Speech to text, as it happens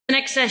The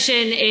next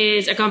session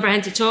is a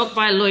comprehensive talk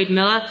by Lloyd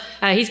Miller.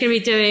 He's going to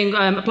be doing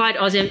applied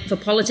OSINT for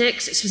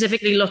politics,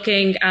 specifically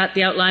looking at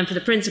the outline for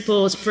the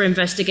principles for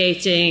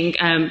investigating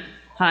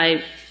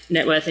high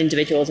net worth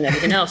individuals and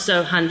everything else.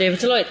 So hand over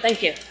to Lloyd.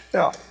 Thank you.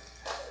 Yeah.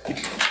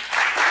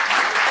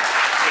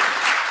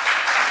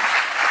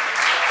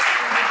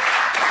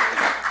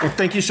 Well,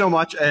 thank you so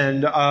much.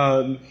 And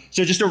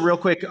so just a real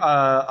quick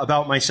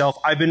about myself.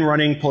 I've been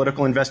running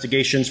political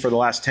investigations for the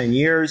last 10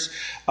 years.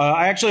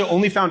 I actually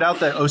only found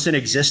out that OSINT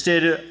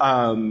existed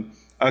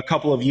a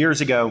couple of years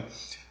ago.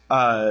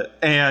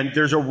 And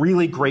there's a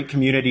really great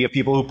community of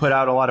people who put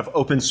out a lot of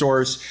open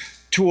source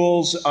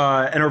tools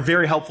and are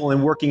very helpful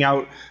in working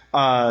out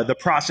the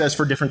process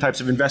for different types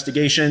of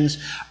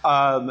investigations.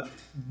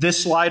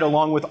 This slide,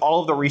 along with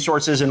all of the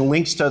resources and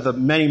links to the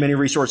many, many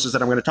resources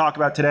that I'm going to talk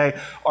about today,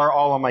 are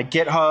all on my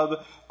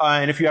GitHub.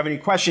 And if you have any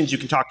questions, you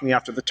can talk to me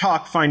after the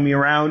talk, find me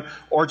around,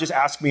 or just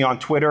ask me on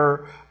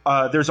Twitter.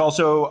 There's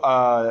also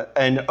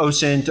an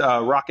OSINT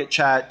rocket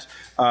chat,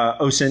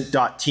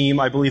 osint.team,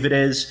 I believe it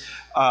is.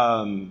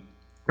 And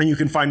you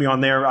can find me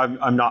on there.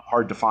 I'm not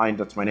hard to find.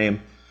 That's my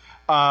name.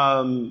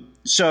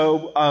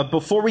 So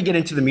before we get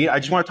into the meat, I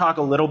just want to talk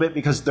a little bit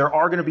because there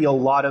are going to be a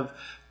lot of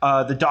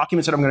the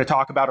documents that I'm going to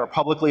talk about are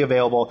publicly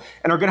available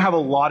and are going to have a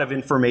lot of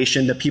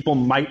information that people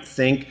might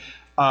think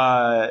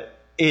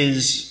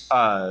is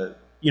a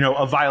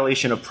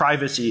violation of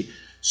privacy.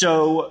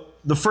 So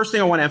the first thing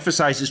I want to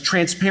emphasize is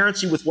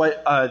transparency with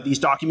what these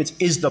documents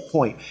is the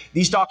point.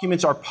 These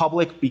documents are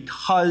public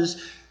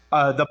because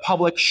the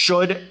public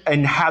should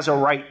and has a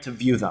right to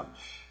view them.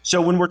 So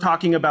when we're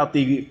talking about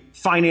the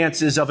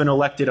finances of an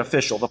elected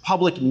official, the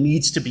public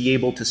needs to be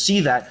able to see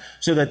that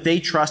so that they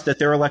trust that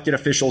their elected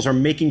officials are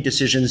making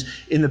decisions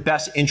in the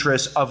best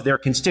interest of their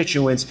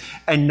constituents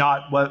and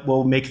not what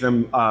will make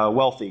them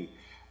wealthy.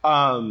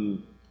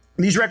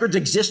 These records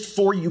exist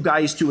for you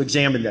guys to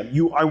examine them.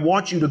 I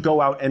want you to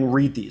go out and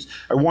read these.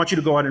 I want you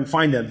to go out and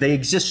find them. They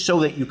exist so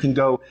that you can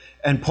go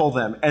and pull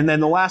them. And then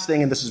the last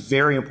thing, and this is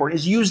very important,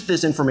 is use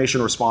this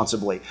information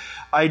responsibly.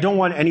 I don't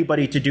want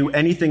anybody to do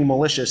anything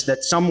malicious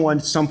that someone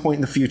at some point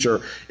in the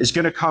future is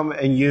going to come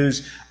and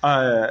use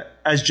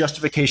as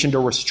justification to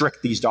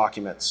restrict these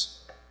documents.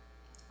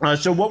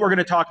 So what we're going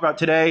to talk about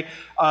today,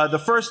 the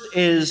first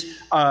is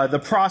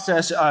the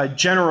process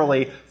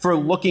generally for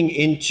looking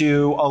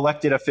into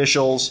elected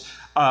officials'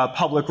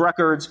 public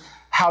records,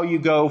 how you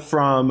go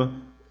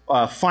from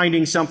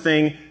finding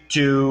something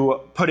to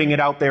putting it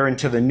out there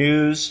into the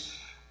news,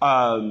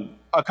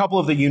 a couple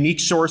of the unique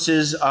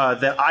sources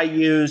that I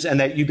use and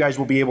that you guys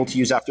will be able to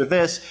use after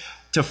this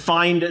to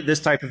find this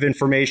type of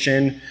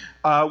information,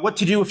 what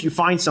to do if you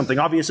find something.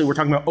 Obviously, we're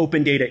talking about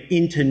open data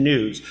into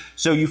news.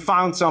 So you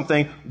found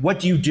something,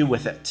 what do you do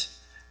with it?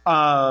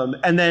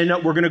 And then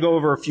we're going to go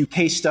over a few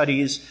case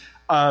studies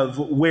of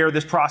where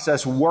this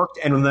process worked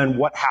and then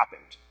what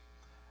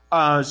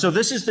happened. So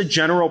this is the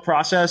general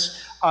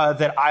process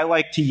that I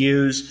like to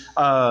use.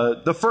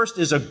 The first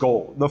is a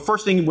goal. The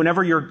first thing,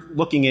 whenever you're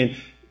looking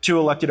into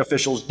elected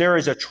officials, there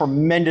is a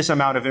tremendous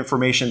amount of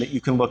information that you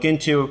can look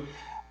into.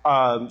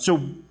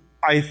 So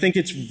I think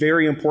it's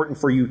very important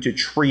for you to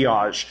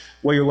triage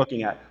what you're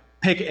looking at.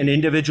 Pick an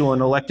individual,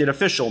 an elected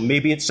official.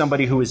 Maybe it's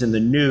somebody who is in the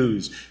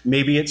news.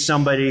 Maybe it's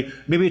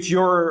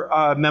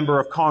your member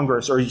of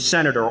Congress or your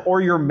senator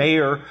or your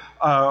mayor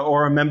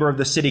or a member of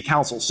the city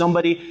council,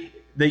 somebody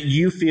that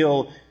you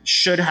feel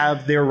should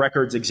have their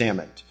records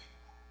examined.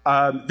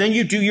 Then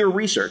you do your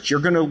research. You're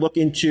going to look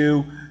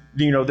into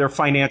their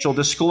financial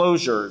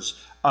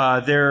disclosures,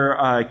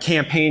 their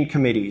campaign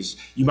committees.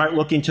 You might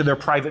look into their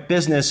private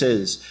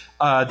businesses,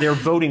 their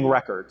voting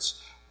records,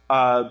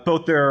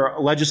 both their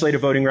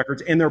legislative voting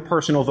records and their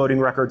personal voting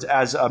records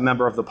as a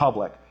member of the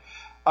public.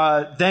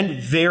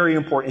 Then very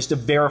important is to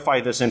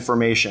verify this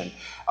information.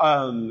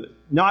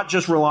 Not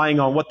just relying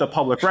on what the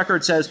public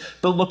record says,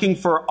 but looking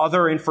for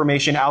other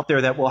information out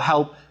there that will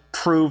help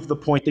prove the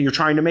point that you're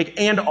trying to make,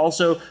 and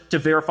also to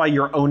verify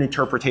your own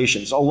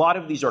interpretations. A lot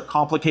of these are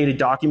complicated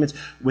documents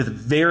with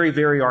very,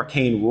 very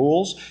arcane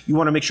rules. You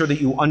want to make sure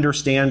that you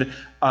understand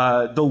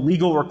the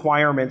legal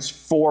requirements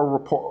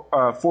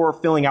for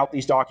filling out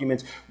these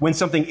documents. When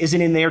something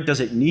isn't in there, does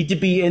it need to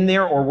be in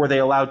there, or were they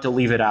allowed to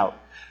leave it out?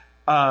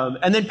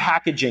 And then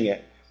packaging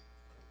it.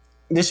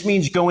 This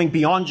means going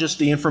beyond just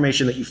the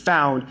information that you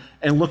found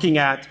and looking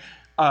at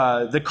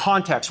the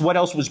context, what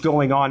else was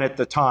going on at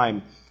the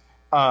time.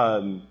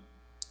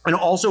 And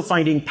also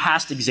finding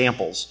past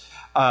examples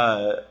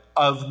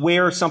of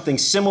where something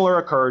similar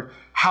occurred.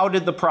 How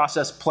did the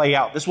process play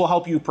out? This will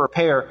help you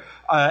prepare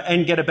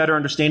and get a better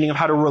understanding of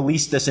how to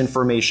release this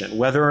information,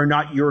 whether or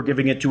not you're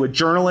giving it to a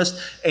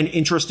journalist, an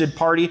interested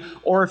party,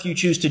 or if you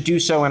choose to do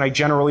so, and I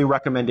generally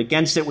recommend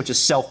against it, which is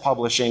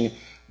self-publishing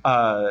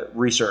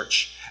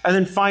research. And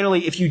then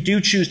finally, if you do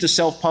choose to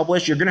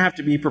self-publish, you're going to have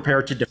to be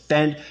prepared to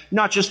defend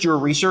not just your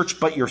research,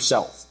 but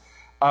yourself.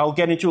 I'll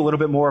get into a little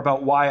bit more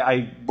about why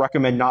I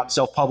recommend not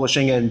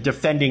self-publishing, and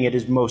defending it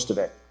is most of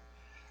it.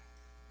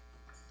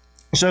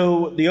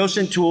 So the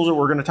OSINT tools that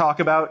we're going to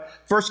talk about,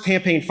 first,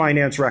 campaign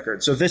finance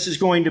records. So this is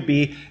going to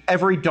be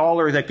every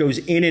dollar that goes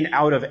in and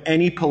out of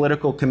any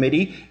political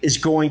committee is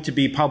going to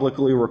be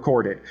publicly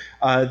recorded.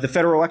 The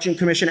Federal Election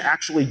Commission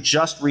actually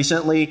just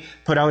recently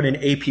put out an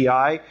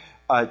API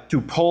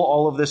to pull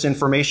all of this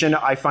information.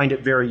 I find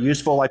it very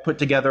useful. I put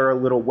together a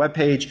little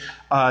webpage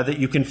that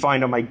you can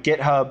find on my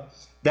GitHub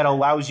that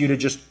allows you to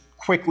just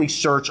quickly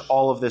search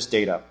all of this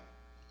data.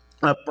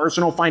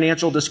 Personal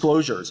financial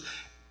disclosures.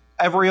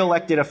 Every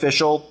elected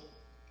official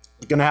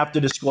is going to have to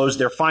disclose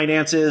their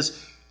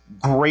finances.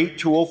 Great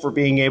tool for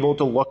being able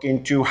to look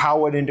into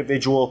how an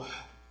individual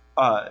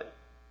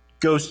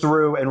goes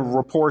through and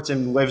reports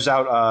and lives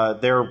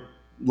out their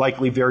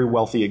likely very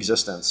wealthy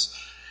existence.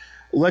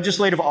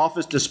 Legislative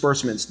office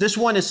disbursements. This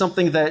one is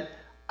something that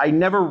I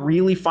never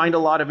really find a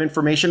lot of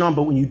information on,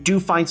 but when you do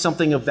find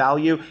something of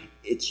value,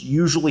 it's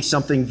usually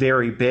something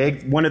very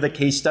big. One of the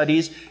case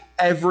studies,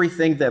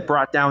 everything that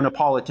brought down a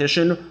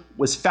politician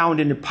was found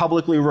in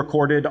publicly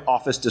recorded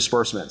office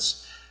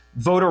disbursements.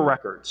 Voter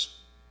records.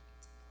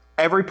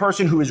 Every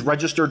person who is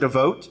registered to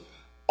vote,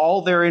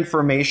 all their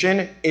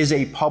information is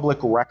a public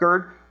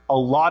record. A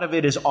lot of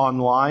it is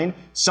online.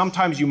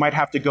 Sometimes you might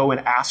have to go and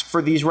ask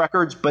for these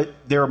records, but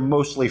they're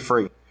mostly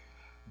free.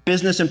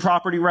 Business and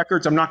property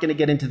records, I'm not going to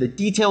get into the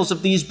details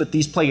of these, but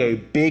these play a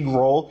big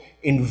role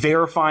in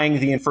verifying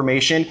the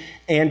information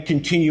and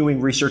continuing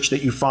research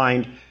that you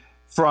find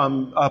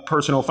from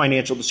personal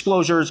financial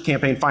disclosures,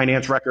 campaign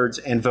finance records,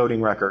 and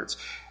voting records.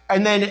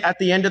 And then at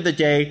the end of the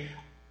day,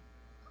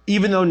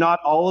 even though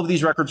not all of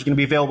these records are going to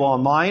be available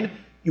online,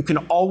 you can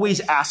always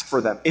ask for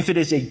them. If it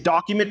is a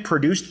document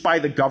produced by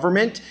the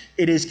government,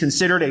 it is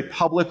considered a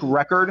public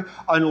record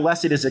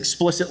unless it is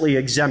explicitly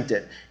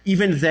exempted.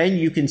 Even then,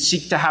 you can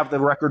seek to have the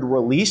record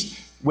released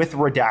with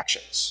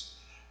redactions.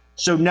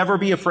 So never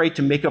be afraid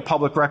to make a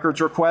public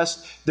records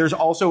request. There's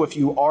also, if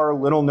you are a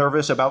little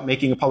nervous about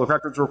making a public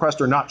records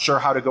request or not sure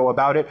how to go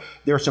about it,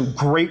 there are some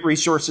great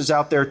resources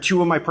out there.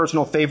 Two of my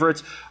personal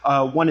favorites.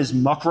 One is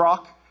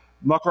Muckrock.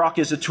 Muckrock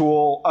is a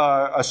tool,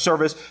 a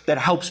service that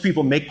helps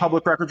people make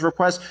public records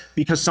requests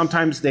because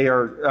sometimes they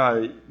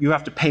are, you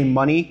have to pay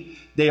money.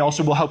 They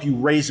also will help you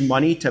raise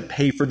money to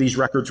pay for these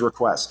records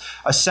requests.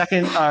 A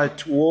second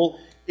tool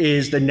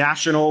is the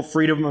National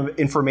Freedom of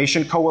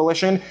Information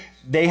Coalition.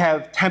 They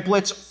have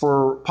templates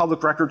for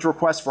public records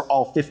requests for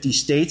all 50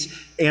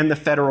 states and the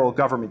federal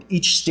government.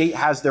 Each state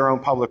has their own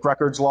public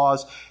records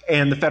laws,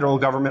 and the federal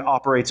government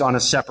operates on a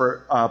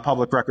separate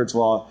public records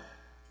law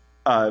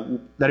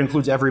that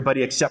includes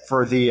everybody except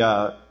for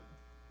the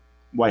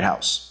White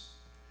House.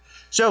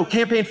 So,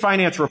 campaign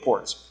finance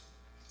reports.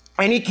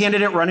 Any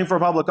candidate running for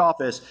public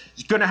office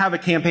is going to have a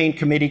campaign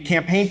committee.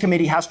 Campaign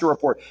committee has to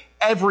report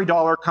every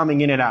dollar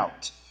coming in and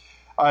out.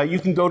 You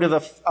can go to the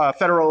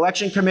Federal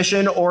Election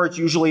Commission, or it's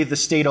usually the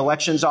state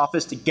elections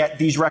office to get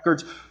these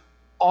records.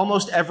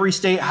 Almost every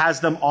state has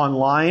them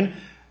online.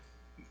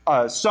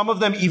 Some of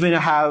them even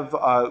have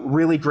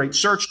really great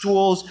search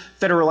tools.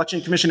 Federal Election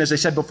Commission, as I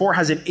said before,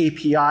 has an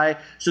API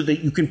so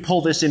that you can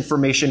pull this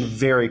information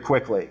very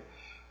quickly.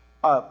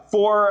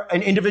 For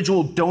an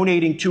individual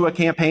donating to a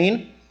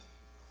campaign,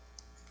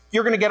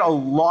 you're going to get a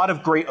lot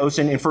of great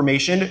OSINT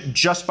information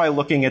just by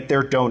looking at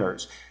their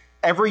donors.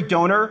 Every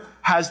donor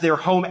has their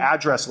home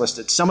address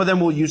listed. Some of them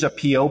will use a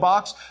PO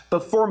box,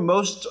 but for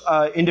most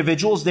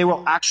individuals, they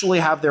will actually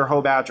have their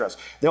home address.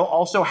 They'll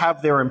also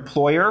have their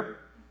employer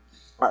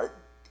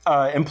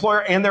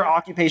and their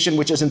occupation,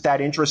 which isn't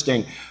that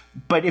interesting.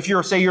 But if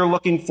you're, say you're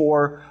looking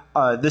for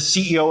the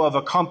CEO of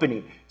a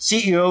company,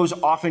 CEOs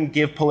often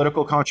give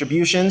political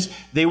contributions.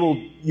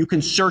 You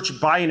can search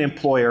by an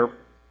employer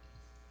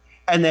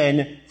and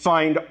then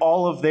find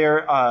all of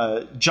their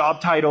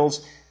job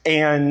titles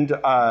and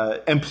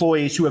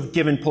employees who have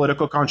given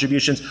political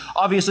contributions,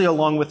 obviously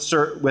along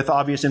with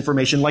obvious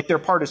information like their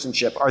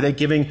partisanship. Are they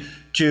giving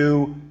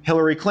to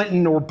Hillary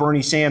Clinton or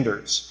Bernie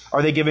Sanders?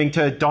 Are they giving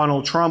to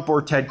Donald Trump or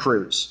Ted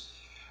Cruz?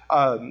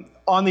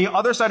 On the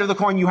other side of the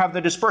coin, you have the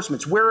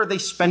disbursements. Where are they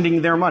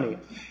spending their money?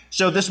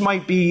 So this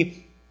might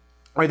be,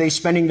 are they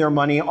spending their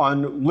money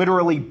on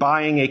literally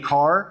buying a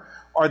car?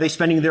 Are they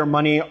spending their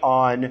money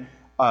on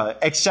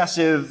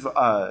excessive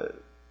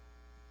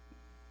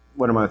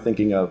what am I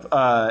thinking of?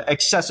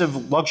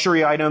 Excessive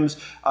luxury items.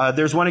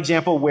 There's one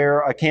example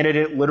where a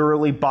candidate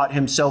literally bought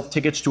himself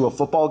tickets to a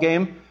football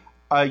game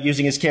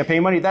using his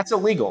campaign money. That's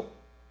illegal.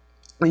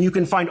 And you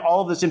can find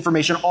all of this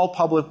information all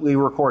publicly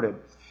recorded.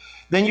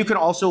 Then you can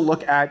also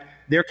look at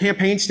their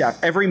campaign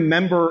staff. Every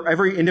member,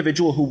 every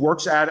individual who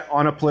works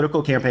on a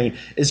political campaign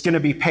is going to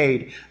be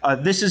paid.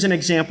 This is an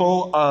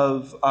example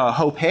of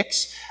Hope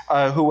Hicks,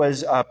 who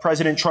was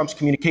President Trump's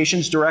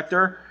communications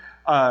director.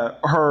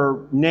 Her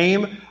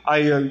name,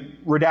 I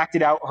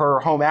redacted out her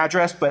home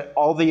address, but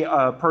all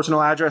the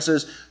personal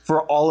addresses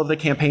for all of the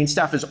campaign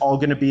staff is all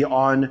going to be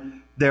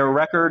on their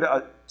record.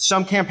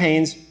 Some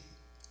campaigns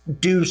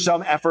do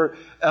some effort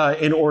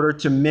in order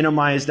to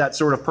minimize that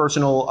sort of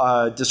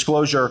personal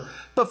disclosure.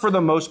 But for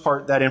the most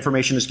part, that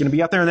information is going to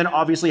be out there. And then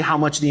obviously how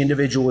much the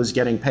individual is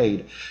getting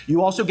paid.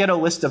 You also get a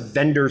list of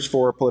vendors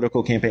for a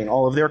political campaign,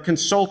 all of their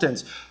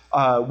consultants,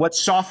 what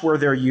software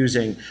they're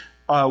using,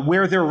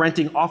 where they're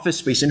renting office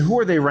space, and who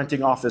are they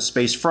renting office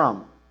space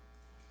from.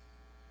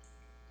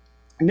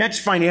 Next,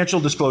 financial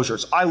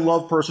disclosures. I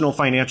love personal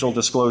financial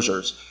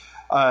disclosures.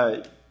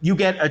 You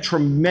get a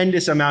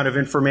tremendous amount of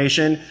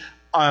information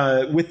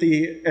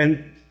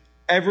and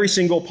every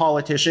single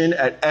politician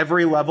at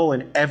every level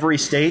in every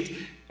state,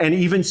 and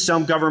even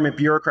some government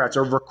bureaucrats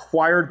are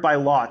required by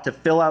law to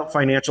fill out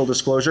financial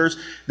disclosures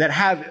that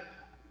have,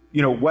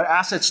 what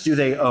assets do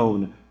they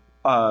own?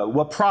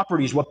 What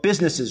properties, what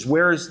businesses,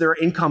 where is their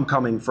income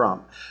coming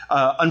from?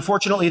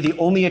 Unfortunately, the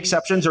only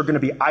exceptions are going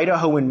to be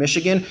Idaho and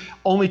Michigan,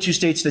 only two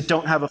states that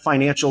don't have a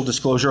financial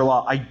disclosure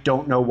law. I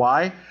don't know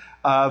why.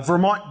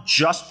 Vermont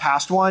just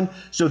passed one,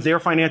 so their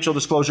financial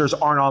disclosures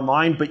aren't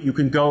online, but you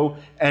can go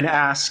and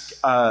ask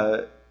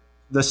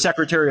the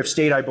Secretary of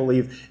State, I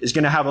believe, is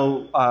going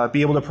to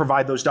be able to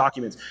provide those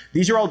documents.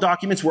 These are all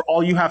documents where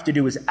all you have to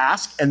do is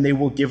ask, and they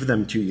will give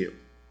them to you.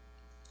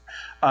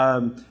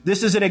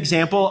 This is an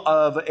example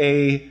of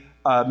a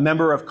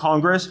member of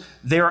Congress.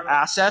 Their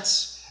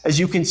assets, as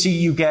you can see,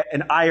 you get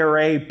an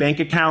IRA, bank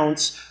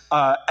accounts,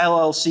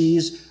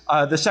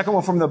 LLCs. The second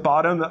one from the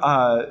bottom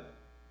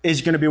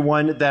is going to be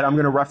one that I'm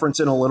going to reference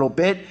in a little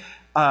bit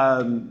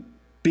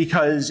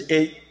because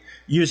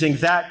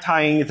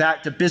tying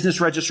that to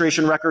business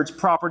registration records,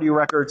 property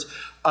records,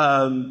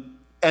 and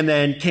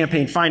then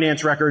campaign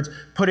finance records,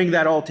 putting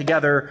that all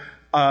together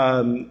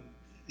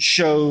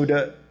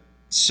showed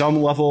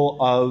some level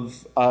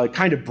of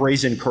kind of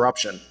brazen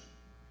corruption.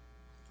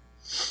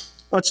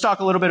 Let's talk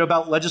a little bit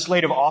about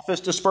legislative office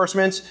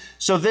disbursements.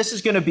 So this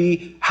is going to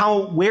be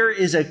where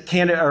is a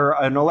candidate or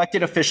an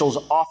elected official's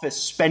office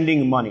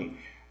spending money?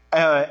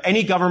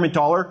 Any government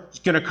dollar is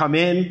going to come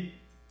in,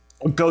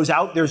 goes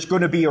out, there's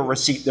going to be a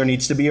receipt. There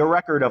needs to be a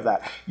record of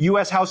that.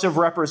 U.S. House of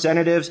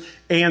Representatives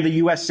and the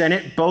U.S.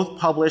 Senate both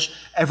publish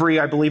I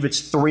believe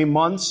it's 3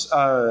 months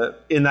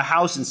in the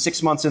House and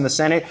 6 months in the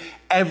Senate,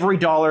 every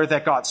dollar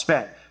that got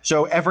spent.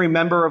 So every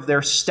member of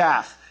their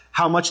staff,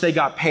 how much they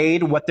got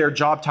paid, what their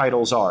job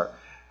titles are,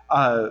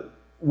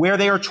 where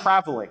they are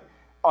traveling.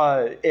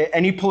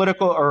 Any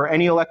political or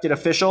any elected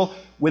official,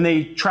 when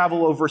they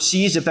travel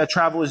overseas, if that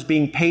travel is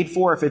being paid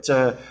for, if it's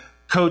a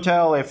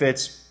hotel, if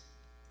it's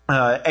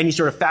any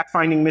sort of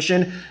fact-finding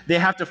mission, they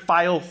have to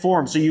file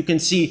forms so you can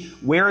see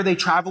where are they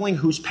traveling,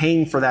 who's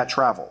paying for that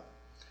travel.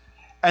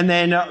 And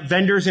then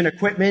vendors and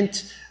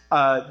equipment.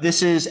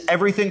 This is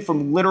everything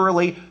from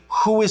literally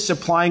who is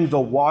supplying the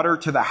water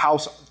to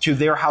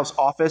their house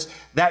office,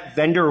 that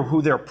vendor,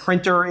 who their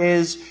printer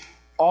is.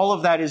 All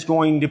of that is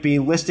going to be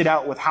listed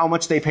out with how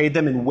much they paid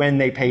them and when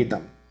they paid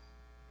them.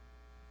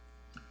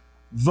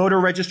 Voter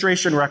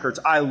registration records.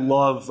 I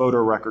love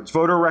voter records.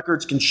 Voter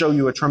records can show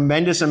you a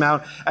tremendous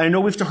amount. And I know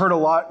we've heard a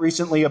lot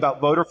recently about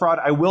voter fraud.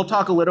 I will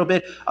talk a little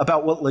bit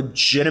about what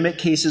legitimate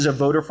cases of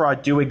voter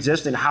fraud do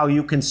exist and how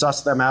you can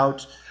suss them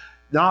out.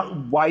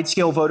 Not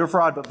wide-scale voter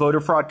fraud, but voter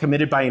fraud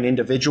committed by an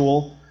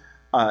individual.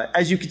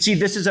 As you can see,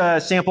 this is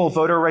a sample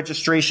voter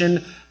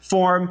registration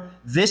form.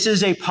 This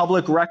is a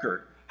public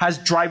record. Has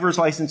driver's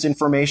license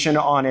information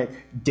on it,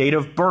 date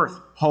of birth,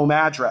 home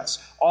address.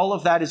 All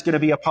of that is going to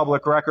be a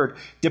public record.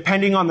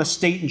 Depending on the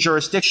state and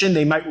jurisdiction,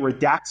 they might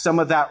redact some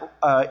of that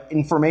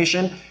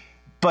information,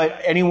 but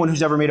anyone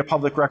who's ever made a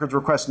public records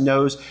request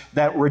knows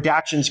that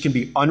redactions can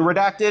be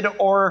unredacted,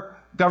 or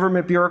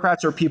government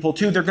bureaucrats or people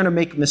too, they're going to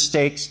make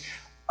mistakes.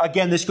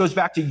 Again, this goes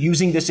back to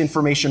using this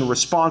information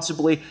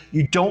responsibly.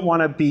 You don't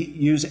want to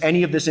use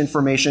any of this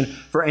information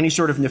for any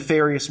sort of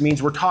nefarious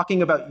means. We're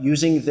talking about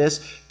using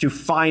this to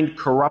find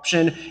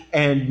corruption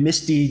and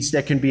misdeeds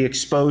that can be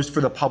exposed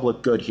for the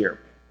public good here.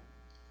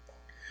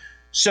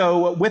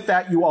 So with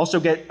that, you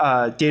also get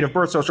date of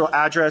birth, social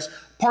address,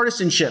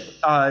 partisanship.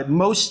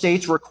 Most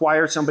states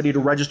require somebody to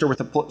register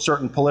with a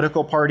certain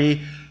political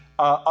party.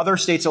 Other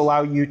states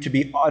allow you to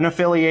be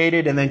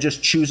unaffiliated and then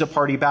just choose a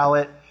party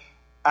ballot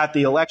at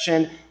the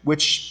election,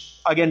 which,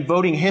 again,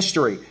 voting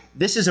history.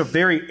 This is a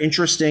very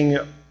interesting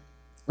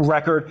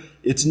record.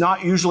 It's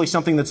not usually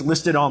something that's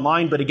listed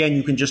online, but again,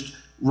 you can just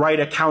write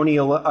a county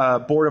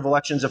board of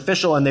elections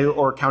official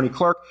or county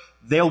clerk.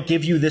 They'll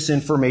give you this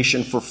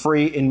information for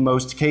free in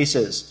most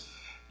cases.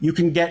 You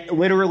can get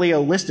literally a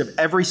list of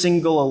every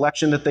single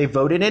election that they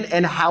voted in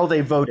and how they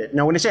voted.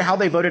 Now, when I say how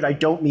they voted, I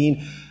don't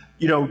mean,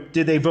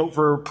 did they vote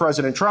for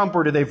President Trump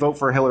or did they vote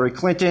for Hillary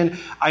Clinton?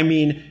 I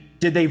mean,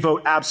 did they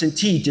vote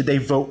absentee? Did they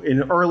vote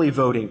in early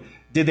voting?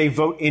 Did they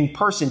vote in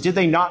person? Did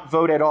they not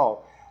vote at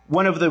all?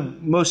 One of the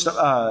most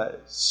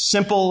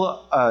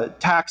simple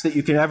attacks that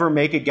you can ever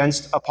make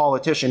against a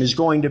politician is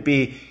going to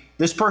be,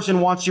 this person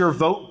wants your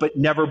vote but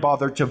never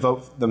bothered to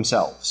vote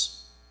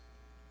themselves.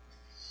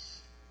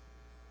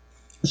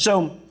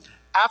 So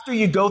after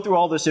you go through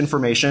all this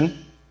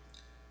information,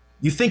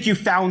 you think you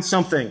found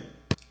something.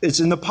 It's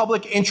in the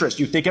public interest.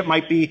 You think it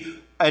might be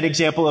an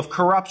example of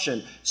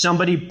corruption.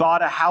 Somebody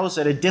bought a house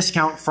at a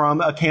discount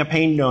from a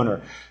campaign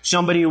donor.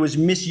 Somebody was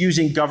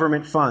misusing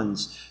government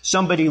funds.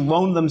 Somebody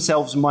loaned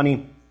themselves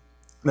money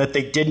that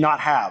they did not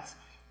have.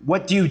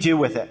 What do you do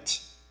with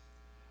it?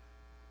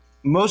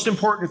 Most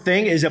important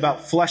thing is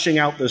about fleshing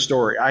out the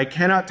story. I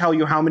cannot tell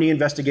you how many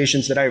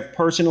investigations that I have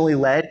personally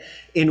led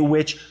in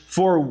which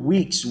for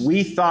weeks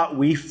we thought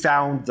we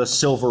found the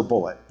silver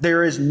bullet.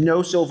 There is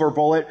no silver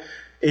bullet.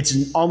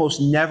 It's almost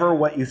never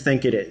what you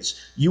think it is.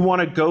 You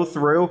want to go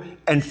through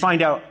and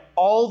find out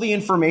all the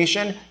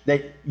information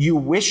that you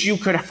wish you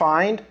could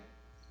find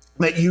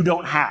that you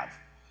don't have.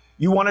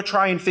 You want to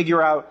try and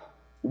figure out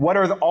what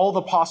are all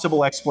the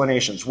possible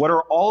explanations? What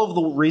are all of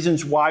the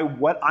reasons why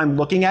what I'm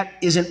looking at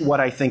isn't what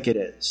I think it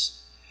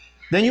is?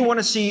 Then you want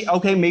to see,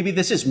 okay, maybe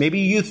this is. Maybe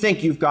you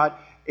think you've got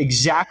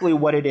exactly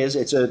what it is.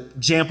 It's an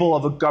example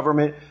of a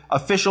government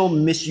official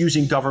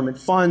misusing government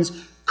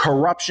funds,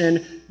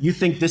 corruption. You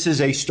think this is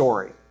a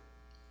story.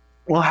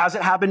 Well, has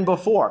it happened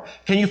before?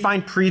 Can you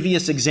find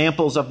previous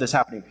examples of this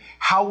happening?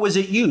 How was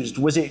it used?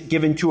 Was it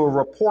given to a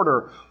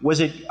reporter? Was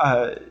it...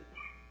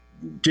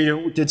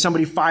 Did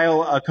somebody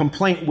file a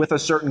complaint with a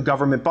certain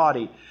government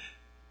body?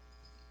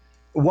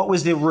 What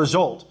was the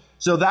result?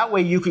 So that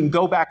way you can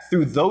go back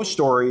through those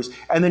stories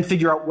and then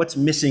figure out what's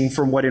missing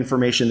from what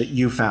information that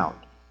you found.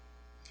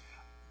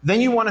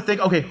 Then you want to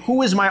think, okay,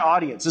 who is my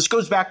audience? This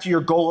goes back to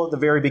your goal at the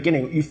very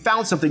beginning. You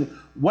found something.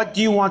 What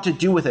do you want to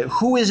do with it?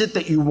 Who is it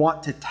that you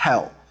want to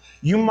tell?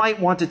 You might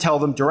want to tell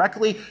them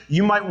directly.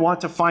 You might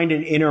want to find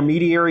an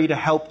intermediary to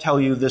help tell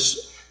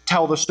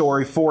the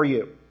story for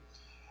you.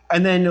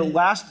 And then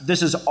last,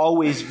 this is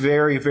always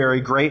very, very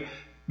great.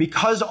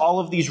 Because all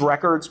of these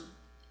records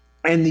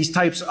and these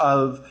types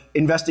of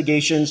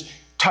investigations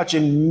touch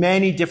in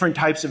many different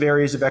types of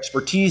areas of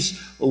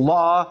expertise,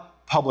 law,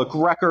 public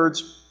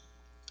records,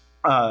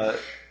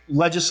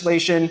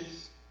 legislation,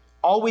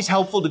 always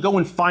helpful to go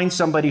and find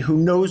somebody who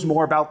knows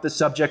more about the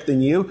subject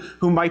than you,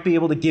 who might be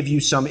able to give you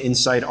some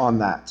insight on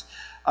that.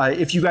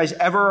 If you guys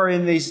ever are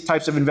in these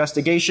types of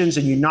investigations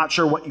and you're not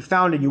sure what you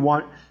found and you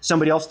want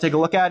somebody else to take a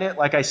look at it,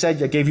 like I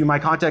said, I gave you my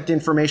contact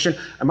information.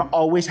 I'm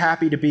always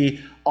happy to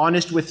be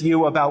honest with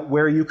you about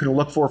where you can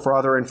look for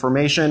other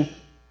information.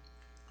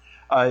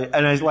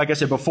 Like I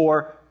said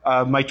before,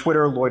 my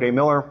Twitter, Lloyd A.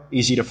 Miller,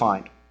 easy to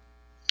find.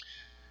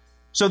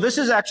 So this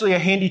is actually a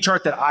handy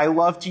chart that I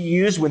love to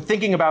use when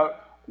thinking about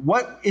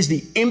what is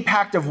the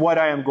impact of what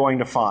I am going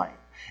to find.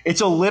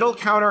 It's a little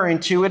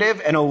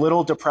counterintuitive and a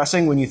little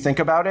depressing when you think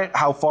about it,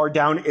 how far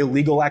down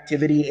illegal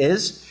activity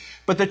is.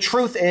 But the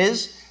truth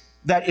is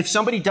that if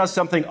somebody does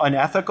something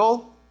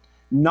unethical,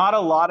 not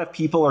a lot of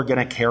people are going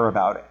to care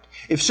about it.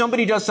 If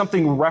somebody does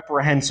something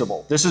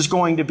reprehensible, this is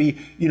going to be,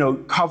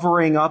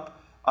 covering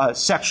up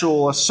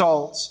sexual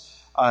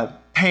assaults,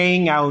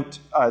 paying out.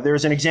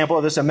 There's an example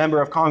of this. A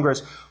member of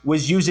Congress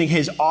was using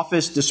his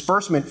office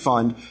disbursement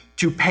fund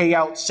to pay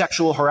out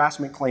sexual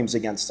harassment claims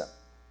against him.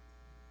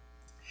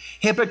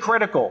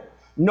 Hypocritical.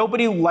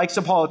 Nobody likes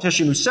a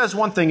politician who says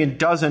one thing and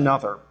does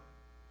another,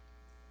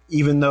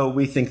 even though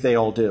we think they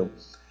all do.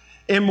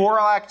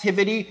 Immoral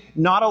activity.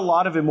 Not a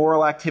lot of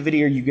immoral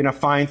activity are you going to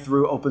find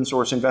through open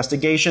source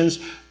investigations,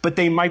 but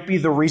they might be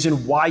the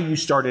reason why you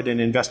started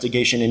an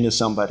investigation into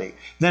somebody.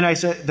 Then,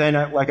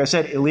 like I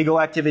said, illegal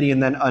activity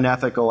and then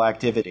unethical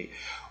activity.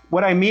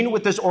 What I mean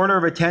with this order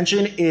of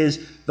attention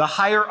is the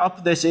higher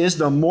up this is,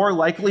 the more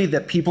likely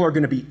that people are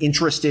going to be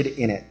interested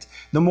in it.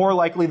 The more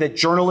likely that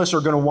journalists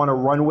are going to want to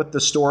run with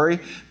the story,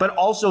 but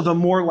also the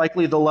more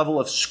likely the level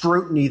of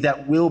scrutiny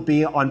that will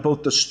be on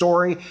both the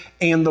story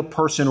and the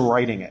person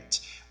writing it.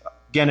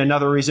 Again,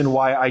 another reason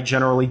why I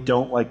generally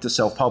don't like to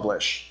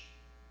self-publish.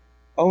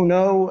 Oh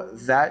no,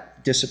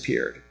 that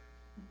disappeared.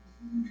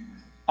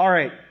 All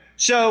right,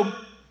 so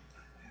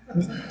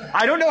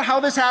I don't know how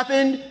this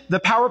happened.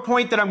 The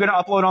PowerPoint that I'm going to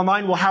upload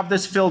online will have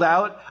this filled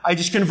out. I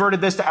just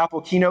converted this to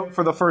Apple Keynote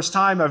for the first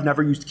time. I've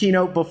never used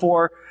Keynote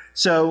before,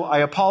 so I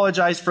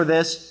apologize for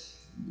this.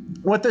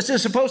 What this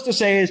is supposed to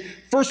say is,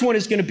 first one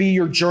is going to be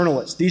your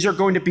journalists. These are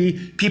going to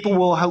be people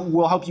who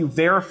will help you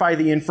verify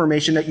the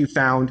information that you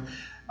found.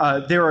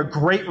 They're a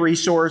great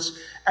resource.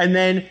 And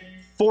then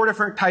 4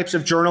 different types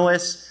of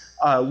journalists.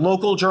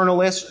 Local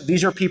journalists.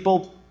 These are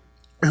people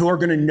who are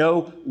going to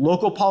know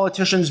local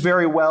politicians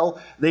very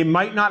well. They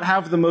might not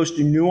have the most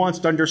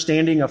nuanced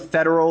understanding of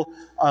federal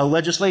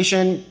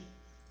legislation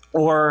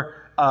or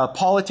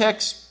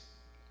politics.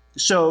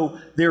 So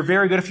they're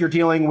very good if you're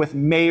dealing with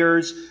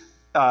mayors,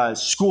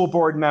 school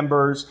board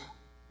members.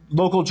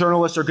 Local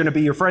journalists are going to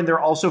be your friend. They're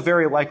also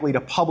very likely to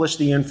publish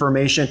the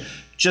information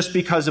just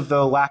because of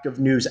the lack of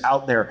news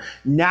out there.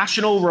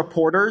 National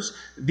reporters,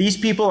 these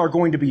people are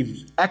going to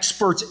be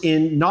experts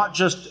in not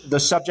just the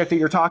subject that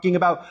you're talking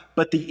about,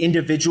 but the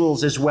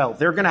individuals as well.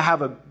 They're going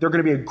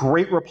to be a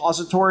great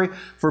repository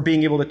for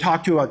being able to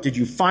talk to about, did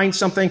you find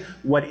something?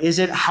 What is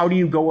it? How do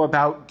you go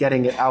about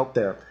getting it out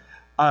there?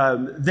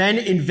 Then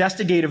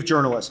investigative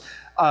journalists.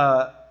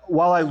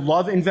 While I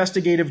love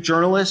investigative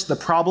journalists, the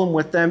problem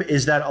with them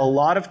is that a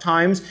lot of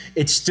times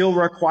it still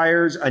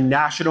requires a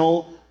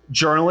national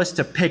journalists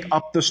to pick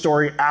up the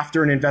story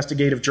after an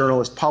investigative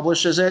journalist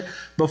publishes it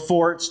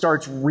before it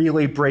starts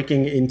really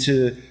breaking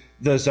into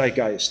the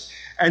zeitgeist.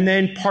 And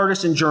then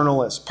partisan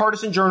journalists.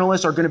 Partisan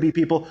journalists are going to be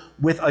people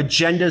with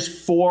agendas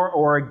for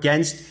or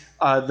against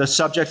the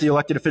subject, the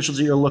elected officials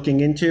that you're looking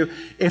into.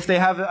 If they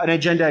have an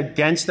agenda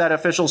against that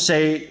official,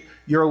 say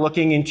you're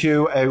looking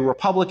into a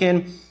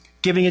Republican,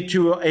 giving it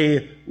to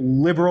a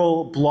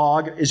liberal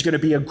blog is going to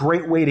be a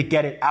great way to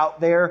get it out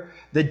there.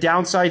 The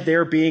downside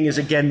there being is,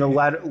 again, the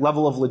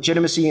level of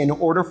legitimacy. In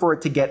order for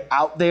it to get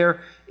out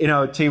there,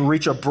 to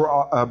reach a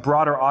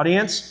broader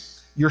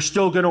audience, you're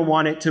still going to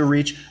want it to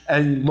reach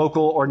a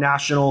local or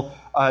national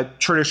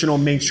traditional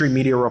mainstream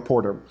media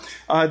reporter.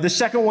 The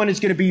second one is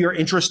going to be your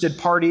interested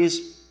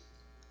parties.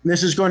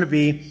 This is going to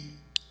be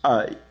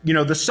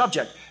the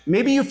subject.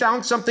 Maybe you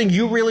found something,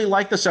 you really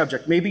like the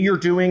subject. Maybe you're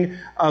doing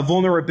a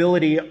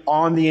vulnerability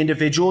on the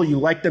individual. You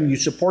like them, you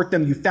support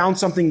them. You found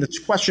something that's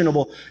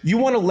questionable. You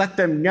want to let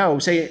them know,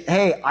 say,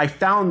 hey, I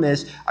found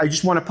this. I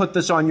just want to put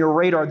this on your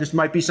radar. This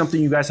might be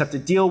something you guys have to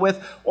deal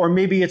with. Or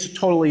maybe it's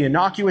totally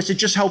innocuous. It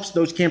just helps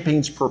those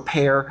campaigns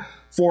prepare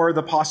for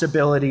the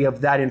possibility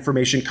of that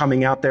information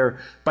coming out there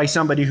by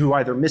somebody who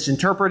either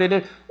misinterpreted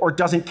it or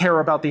doesn't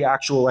care about the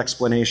actual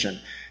explanation.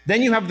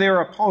 Then you have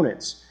their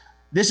opponents.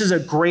 This is a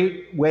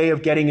great way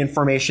of getting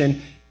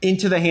information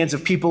into the hands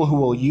of people who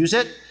will use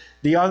it.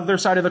 The other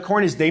side of the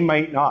coin is they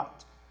might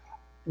not.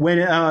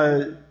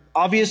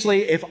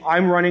 Obviously, if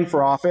I'm running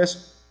for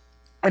office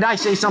and I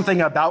say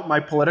something about my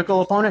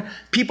political opponent,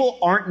 people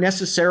aren't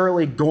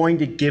necessarily going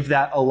to give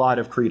that a lot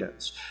of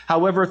credence.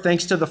 However,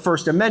 thanks to the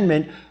First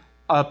Amendment,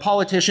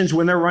 politicians,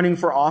 when they're running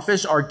for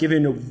office, are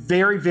given a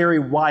very, very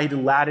wide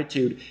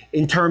latitude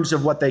in terms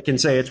of what they can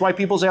say. It's why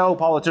people say, oh,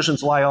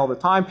 politicians lie all the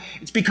time.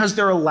 It's because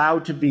they're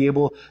allowed to be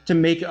able to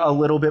make a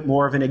little bit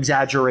more of an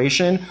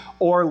exaggeration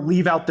or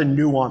leave out the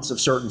nuance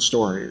of certain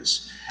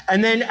stories.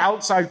 And then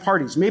outside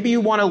parties. Maybe you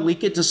want to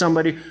leak it to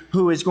somebody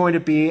who is going to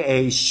be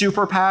a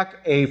super PAC,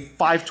 a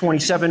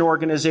 527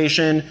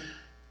 organization,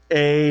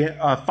 a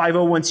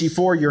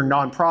 501c4, your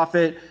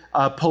nonprofit,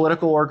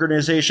 political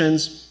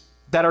organizations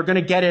that are going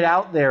to get it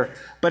out there.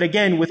 But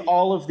again, with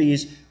all of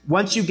these,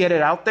 once you get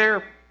it out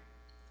there,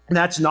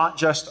 that's not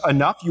just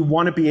enough. You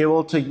want to be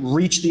able to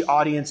reach the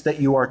audience that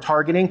you are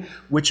targeting,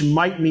 which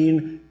might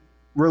mean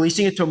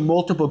releasing it to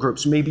multiple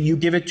groups. Maybe you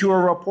give it to a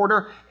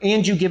reporter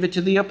and you give it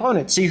to the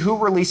opponent. See who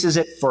releases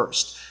it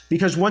first.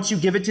 Because once you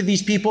give it to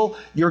these people,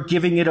 you're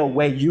giving it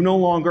away. You no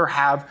longer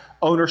have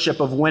ownership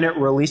of when it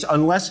released,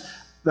 unless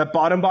the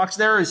bottom box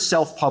there is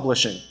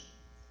self-publishing.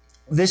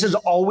 This is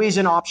always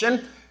an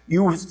option.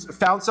 You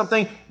found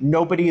something,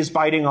 nobody is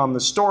biting on the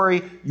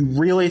story, you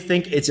really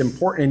think it's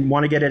important and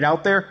want to get it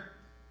out there,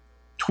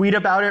 tweet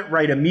about it,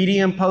 write a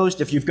Medium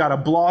post. If you've got a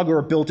blog or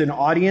a built-in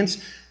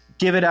audience,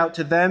 give it out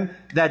to them.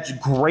 That's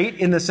great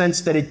in the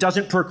sense that it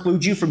doesn't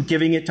preclude you from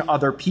giving it to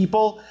other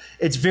people.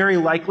 It's very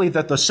likely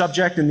that the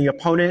subject and the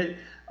opponent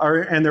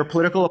and their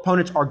political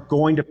opponents are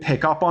going to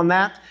pick up on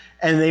that,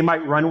 and they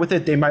might run with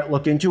it. They might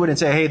look into it and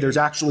say, hey, there's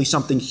actually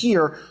something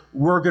here.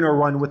 We're going to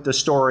run with the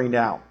story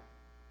now.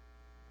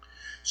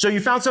 So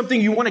you found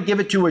something, you want to give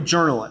it to a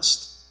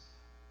journalist.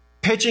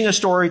 Pitching a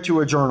story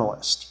to a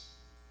journalist.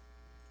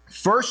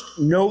 First,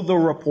 know the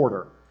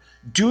reporter.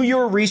 Do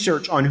your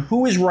research on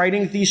who is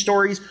writing these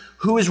stories,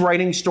 who is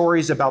writing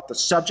stories about the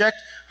subject,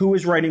 who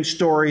is writing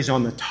stories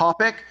on the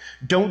topic.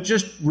 Don't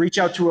just reach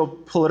out to a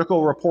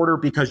political reporter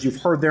because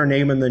you've heard their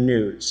name in the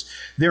news.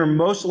 They're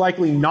most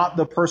likely not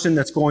the person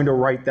that's going to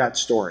write that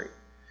story.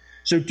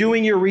 So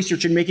doing your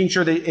research and making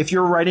sure that if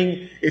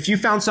you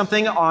found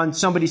something on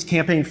somebody's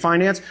campaign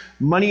finance,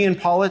 money and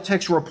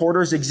politics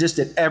reporters exist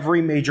at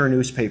every major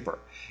newspaper.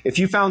 If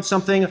you found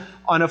something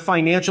on a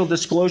financial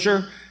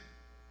disclosure,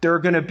 there are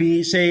going to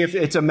be, say if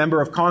it's a member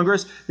of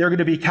Congress, there are going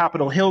to be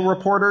Capitol Hill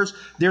reporters.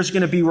 There's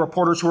going to be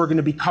reporters who are going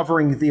to be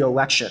covering the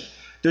election.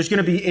 There's going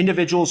to be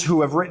individuals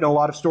who have written a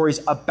lot of stories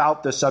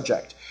about the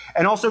subject.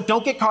 And also,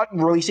 don't get caught in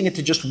releasing it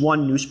to just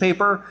one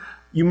newspaper.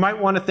 You might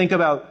want to think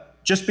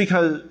about, just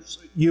because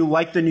you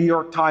like the New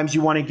York Times,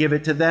 you want to give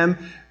it to them.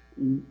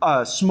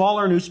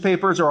 Smaller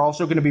newspapers are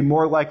also going to be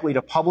more likely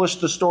to publish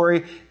the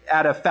story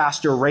at a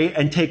faster rate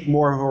and take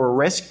more of a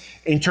risk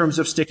in terms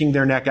of sticking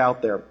their neck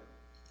out there.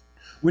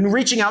 When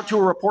reaching out to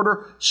a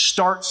reporter,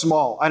 start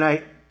small.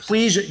 And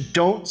please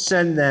don't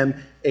send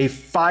them a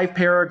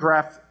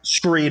 5-paragraph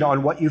screed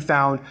on what you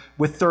found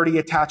with 30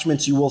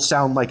 attachments. You will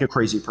sound like a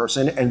crazy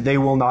person and they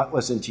will not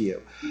listen to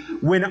you.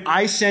 When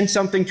I send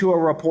something to a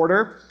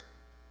reporter,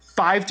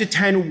 5 to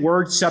 10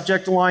 word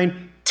subject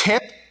line,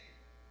 tip,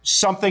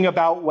 something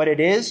about what it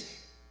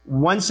is,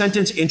 1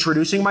 sentence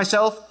introducing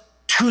myself,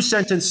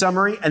 2-sentence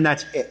summary, and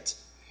that's it.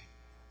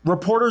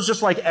 Reporters,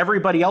 just like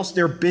everybody else,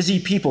 they're busy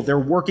people. They're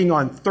working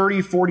on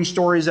 30, 40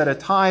 stories at a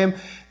time.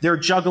 They're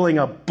juggling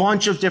a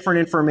bunch of different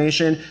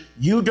information.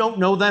 You don't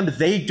know them.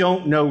 They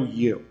don't know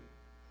you.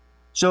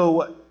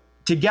 So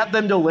to get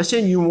them to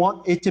listen, you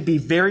want it to be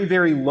very,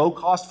 very low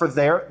cost for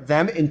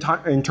them in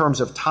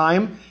terms of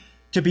time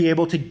to be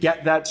able to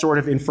get that sort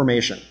of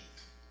information.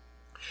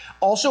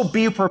 Also,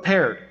 be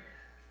prepared.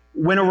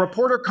 When a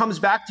reporter comes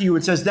back to you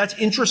and says, that's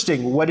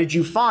interesting, what did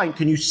you find?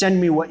 Can you send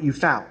me what you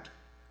found?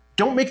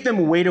 Don't make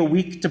them wait a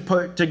week to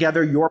put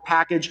together your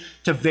package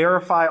to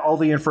verify all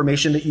the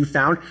information that you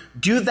found.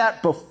 Do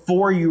that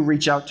before you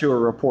reach out to a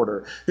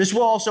reporter. This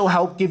will also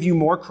help give you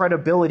more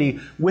credibility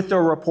with the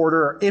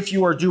reporter if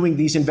you are doing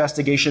these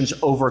investigations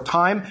over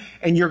time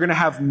and you're going to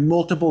have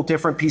multiple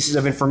different pieces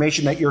of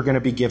information that you're going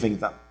to be giving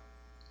them.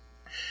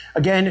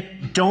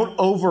 Again, don't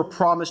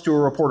overpromise to a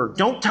reporter.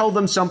 Don't tell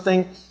them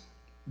something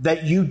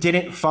that you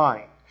didn't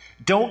find.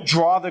 Don't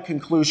draw the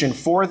conclusion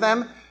for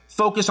them.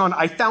 Focus on,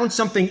 I found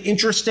something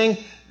interesting.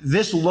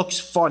 This looks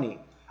funny.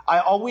 I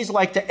always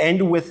like to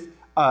end with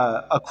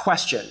a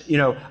question.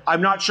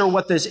 I'm not sure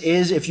what this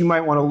is. If you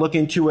might want to look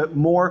into it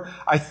more,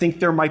 I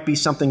think there might be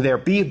something there.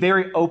 Be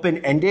very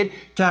open-ended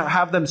to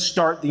have them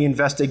start the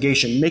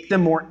investigation. Make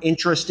them more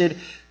interested.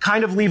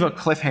 Kind of leave a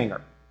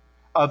cliffhanger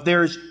of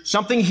there's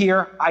something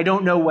here. I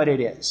don't know what it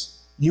is.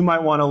 You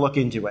might want to look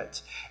into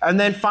it. And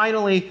then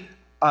finally,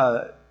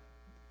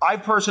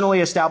 I've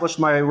personally established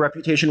my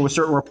reputation with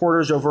certain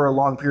reporters over a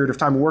long period of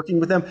time working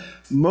with them.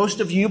 Most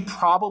of you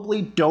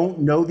probably don't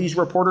know these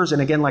reporters.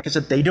 And again, like I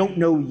said, they don't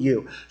know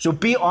you. So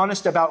be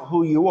honest about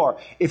who you are.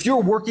 If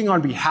you're working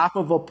on behalf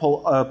of a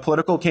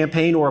political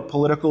campaign or a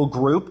political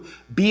group,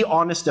 be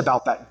honest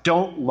about that.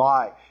 Don't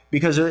lie.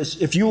 Because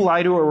if you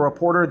lie to a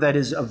reporter, that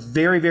is a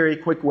very, very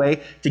quick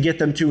way to get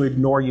them to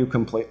ignore you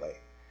completely.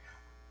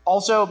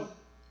 Also,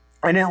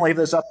 I didn't leave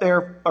this up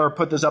there or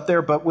put this up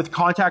there, but with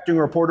contacting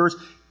reporters,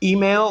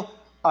 email,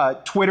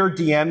 Twitter,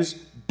 DMs,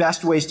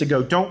 best ways to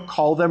go. Don't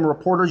call them.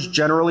 Reporters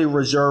generally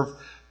reserve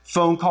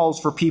phone calls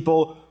for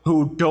people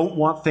who don't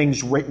want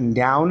things written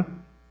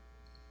down.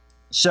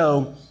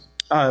 So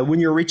when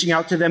you're reaching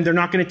out to them, they're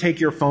not going to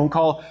take your phone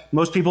call.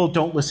 Most people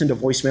don't listen to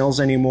voicemails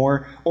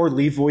anymore or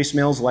leave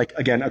voicemails like,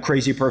 again, a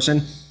crazy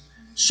person.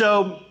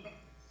 So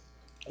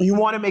you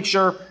want to make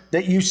sure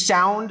that you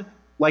sound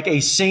like a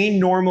sane,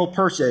 normal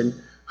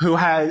person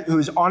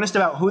who's honest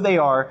about who they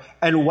are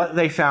and what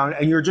they found,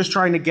 and you're just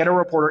trying to get a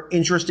reporter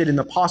interested in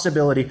the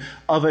possibility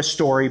of a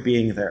story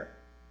being there.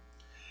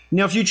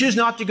 Now, if you choose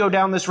not to go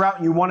down this route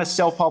and you want to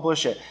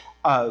self-publish it,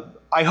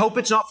 I hope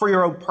it's not for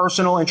your own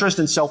personal interest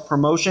and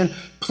self-promotion.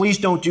 Please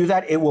don't do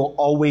that. It will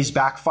always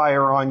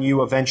backfire on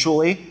you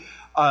eventually.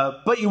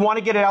 But you want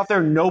to get it out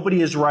there.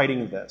 Nobody is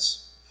writing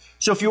this.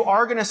 So if you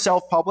are going to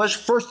self-publish,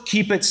 first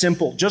keep it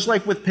simple. Just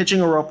like with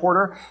pitching a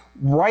reporter,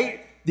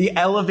 write the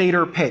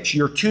elevator pitch,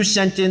 your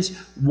 2-sentence,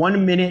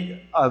 1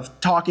 minute of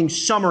talking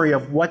summary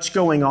of what's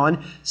going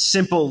on,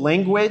 simple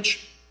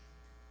language,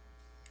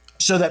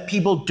 so that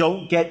people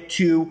don't get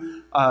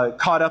too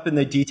caught up in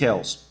the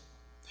details.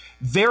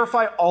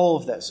 Verify all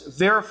of this.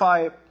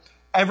 Verify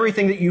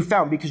everything that you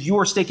found because you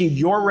are staking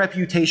your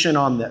reputation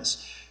on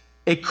this.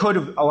 It could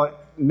have,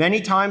 many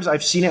times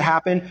I've seen it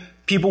happen.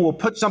 People will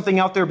put something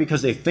out there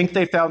because they think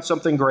they found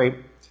something great,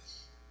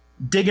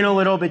 digging a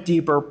little bit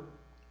deeper,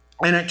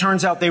 and it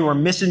turns out they were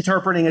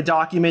misinterpreting a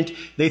document.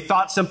 They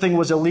thought something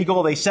was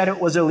illegal. They said it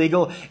was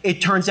illegal.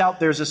 It turns out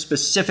there's a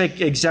specific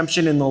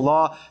exemption in the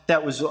law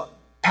that was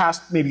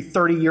passed maybe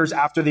 30 years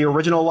after the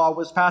original law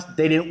was passed.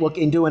 They didn't look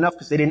into enough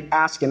because they didn't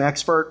ask an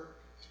expert.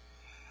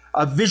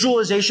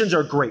 Visualizations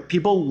are great.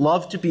 People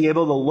love to be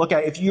able to look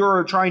at, if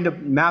you're trying to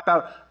map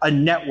out a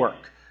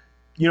network,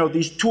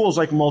 these tools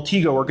like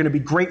Multigo are going to be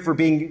great for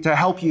to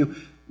help you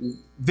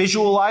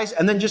visualize,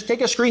 and then just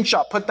take a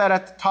screenshot, put that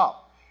at the top,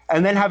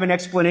 and then have an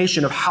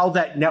explanation of how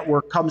that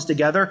network comes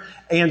together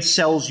and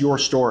sells your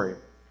story.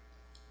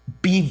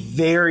 Be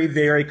very,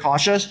 very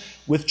cautious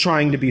with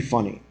trying to be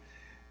funny.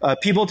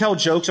 People tell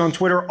jokes on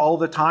Twitter all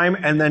the time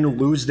and then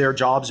lose their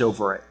jobs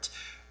over it.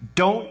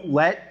 Don't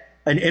let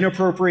an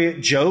inappropriate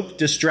joke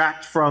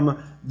distract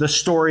from the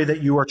story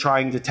that you are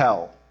trying to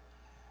tell.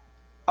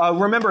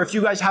 Remember, if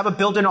you guys have a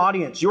built-in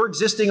audience, your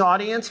existing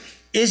audience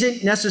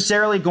isn't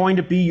necessarily going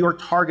to be your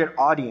target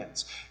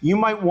audience. You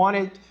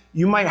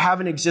might have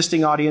an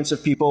existing audience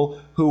of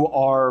people who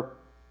are,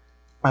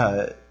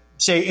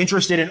 say,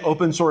 interested in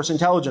open source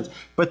intelligence,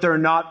 but they're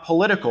not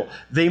political.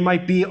 They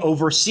might be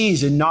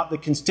overseas and not the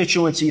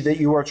constituency that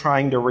you are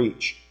trying to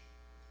reach.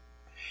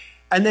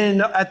 And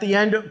then at the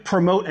end,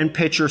 promote and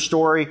pitch your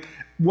story.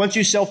 Once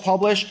you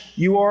self-publish,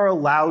 you are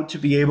allowed to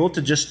be able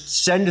to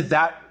just send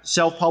that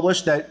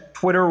self-publish, that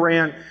Twitter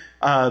rant,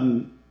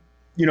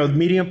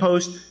 Medium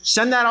post,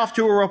 send that off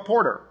to a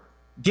reporter.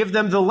 Give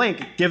them the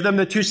link, give them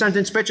the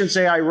 2-sentence pitch and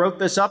say, I wrote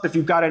this up. If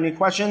you've got any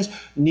questions,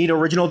 need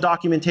original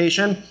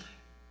documentation,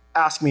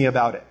 ask me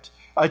about it.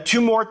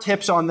 2 more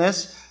tips on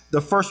this.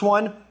 The first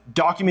one,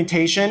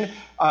 documentation.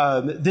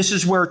 This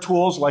is where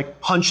tools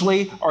like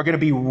Hunchly are going to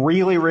be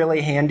really,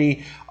 really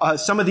handy.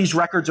 Some of these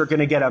records are going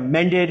to get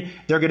amended.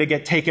 They're going to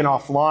get taken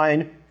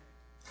offline.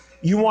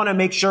 You want to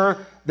make sure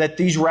that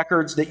these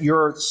records that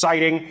you're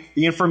citing,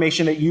 the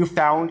information that you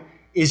found,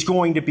 is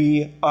going to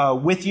be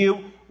with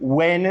you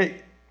when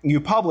you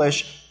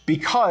publish,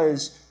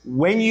 because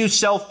when you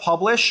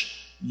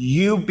self-publish,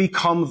 you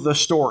become the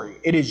story.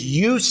 It is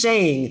you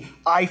saying,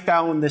 I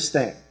found this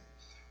thing.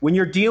 When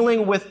you're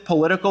dealing with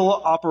political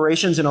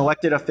operations and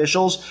elected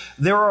officials,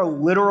 there are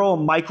literal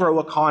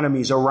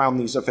microeconomies around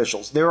these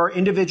officials. There are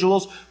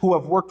individuals who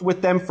have worked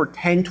with them for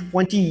 10,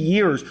 20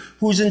 years,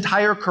 whose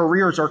entire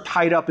careers are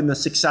tied up in the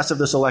success of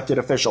this elected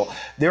official.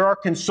 There are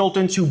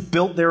consultants who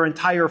built their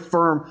entire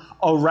firm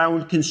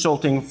around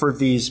consulting for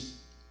these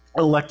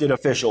elected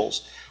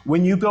officials.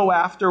 When you go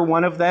after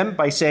one of them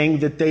by saying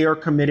that they are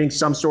committing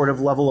some sort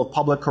of level of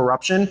public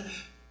corruption,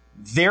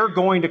 they're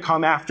going to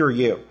come after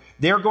you.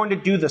 They're going to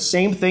do the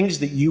same things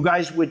that you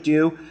guys would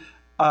do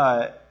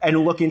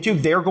and look into.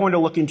 They're going to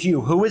look into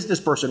you. Who is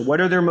this person? What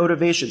are their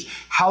motivations?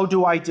 How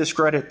do I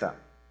discredit them?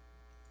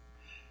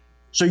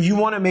 So you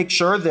want to make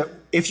sure that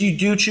if you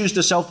do choose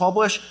to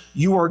self-publish,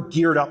 you are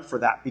geared up for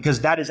that,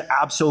 because that is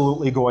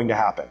absolutely going to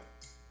happen.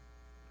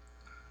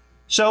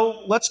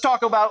 So let's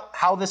talk about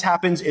how this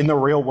happens in the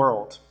real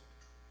world.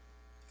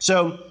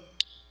 So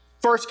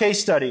first case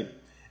study.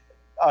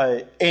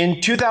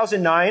 In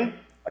 2009,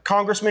 a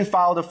congressman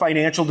filed a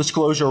financial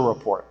disclosure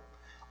report.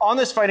 On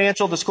this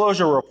financial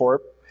disclosure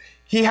report,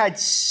 he had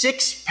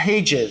 6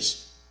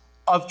 pages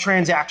of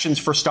transactions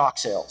for stock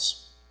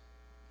sales.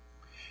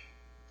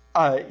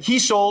 He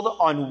sold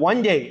on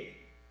one date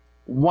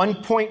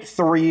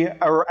 1.3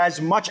 or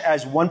as much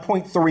as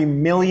 $1.3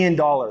 million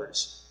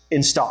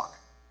in stock.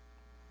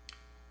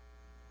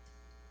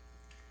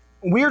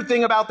 Weird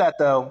thing about that,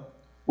 though,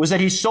 was that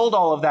he sold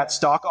all of that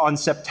stock on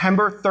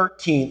September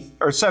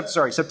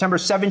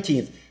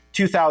 17th,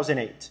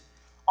 2008.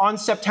 On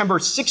September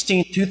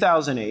 16th,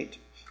 2008,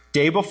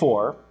 day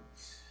before,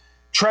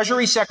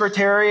 Treasury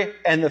Secretary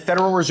and the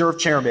Federal Reserve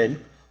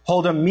Chairman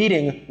hold a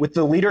meeting with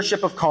the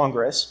leadership of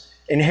Congress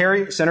in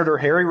Senator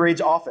Harry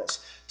Reid's office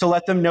to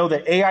let them know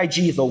that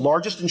AIG, the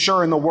largest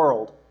insurer in the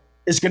world,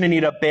 is going to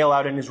need a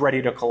bailout and is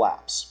ready to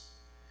collapse.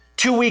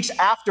 2 weeks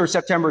after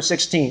September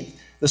 16th,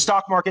 the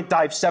stock market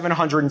dives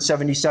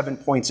 777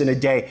 points in a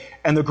day,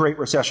 and the Great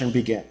Recession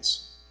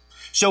begins.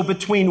 So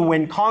between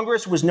when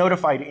Congress was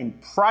notified in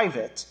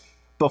private,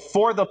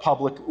 before the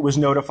public was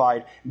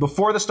notified,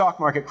 before the stock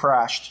market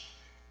crashed,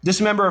 this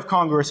member of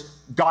Congress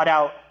got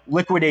out,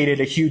 liquidated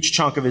a huge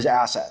chunk of his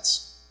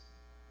assets.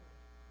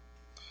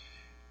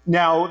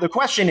 Now, the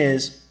question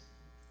is,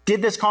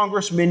 did this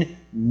congressman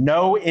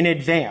know in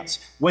advance?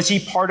 Was he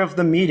part of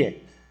the meeting?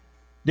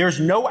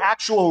 There's no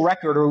actual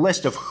record or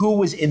list of who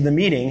was in the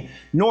meeting,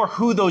 nor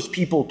who those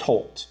people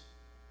told.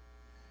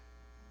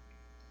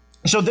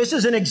 So this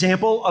is an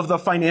example of the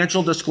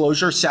financial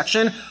disclosure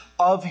section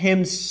of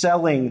him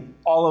selling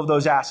all of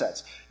those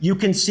assets. You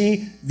can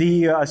see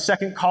the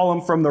second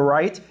column from the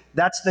right.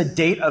 That's the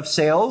date of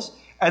sales.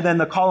 And then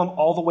the column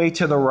all the way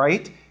to the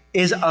right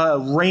is a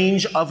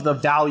range of the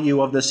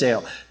value of the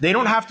sale. They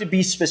don't have to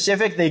be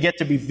specific. They get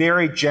to be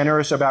very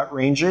generous about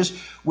ranges,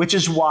 which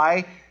is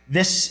why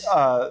this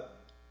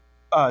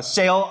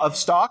sale of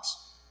stocks,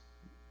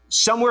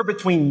 somewhere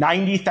between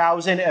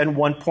 90,000 and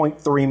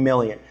 1.3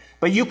 million.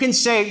 But you can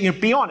say,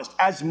 be honest,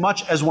 as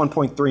much as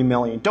 1.3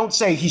 million. Don't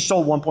say he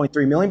sold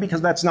 1.3 million, because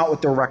that's not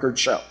what the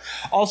records show.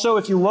 Also,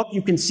 if you look,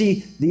 you can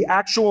see the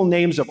actual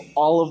names of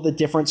all of the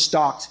different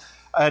stocks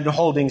and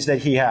holdings that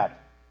he had.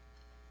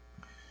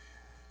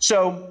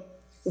 So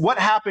what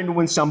happened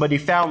when somebody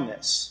found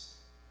this?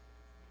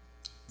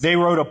 They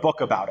wrote a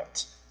book about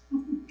it.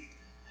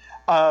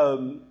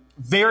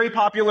 Very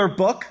popular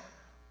book,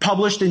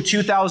 published in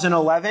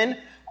 2011,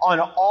 on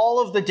all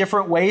of the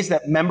different ways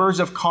that members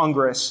of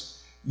Congress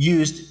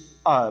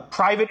used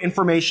private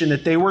information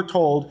that they were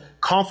told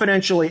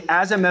confidentially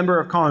as a member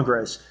of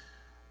Congress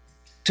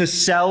to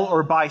sell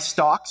or buy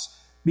stocks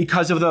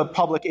because of the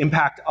public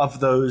impact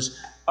of those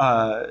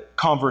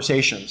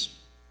conversations.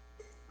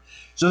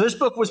 So this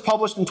book was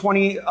published in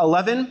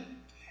 2011.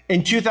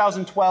 In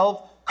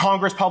 2012,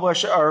 Congress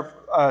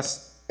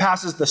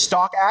passes the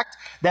Stock Act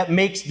that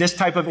makes this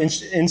type of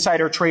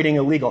insider trading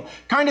illegal.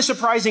 Kind of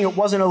surprising it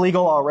wasn't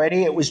illegal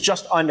already. It was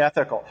just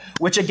unethical,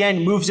 which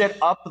again moves it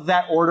up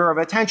that order of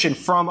attention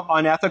from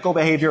unethical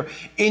behavior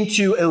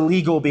into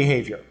illegal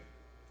behavior.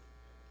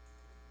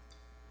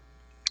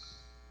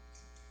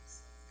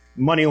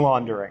 Money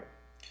laundering.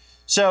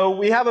 So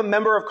we have a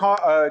member of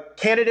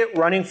candidate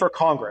running for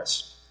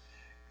Congress.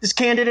 This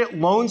candidate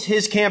loans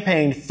his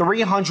campaign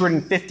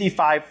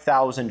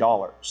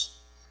 $355,000.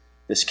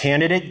 This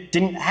candidate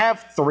didn't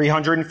have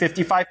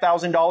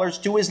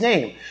 $355,000 to his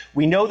name.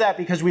 We know that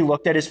because we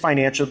looked at his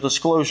financial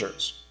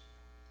disclosures.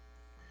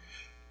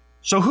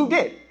 So who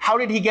did? How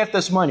did he get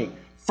this money?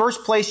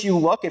 First place you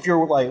look, if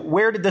you're like,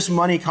 where did this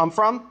money come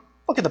from?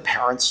 Look at the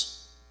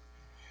parents.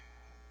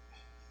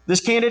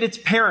 This candidate's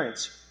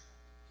parents,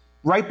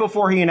 right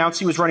before he announced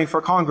he was running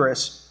for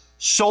Congress,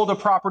 sold a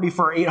property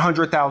for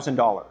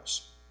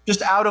 $800,000,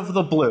 just out of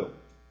the blue.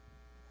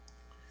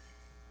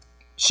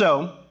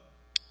 So,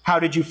 how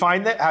did you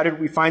find that? How did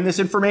we find this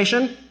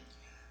information?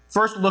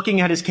 First, looking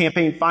at his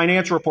campaign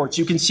finance reports.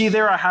 You can see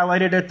there, I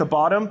highlighted at the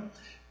bottom,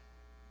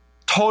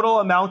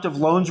 total amount of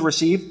loans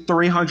received,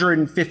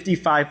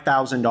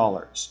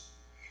 $355,000.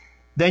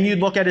 Then you'd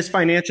look at his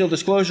financial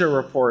disclosure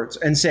reports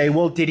and say,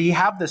 well, did he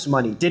have this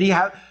money?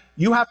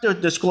 you have to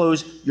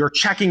disclose your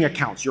checking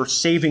accounts, your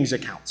savings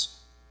accounts.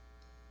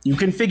 You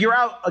can figure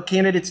out a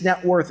candidate's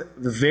net worth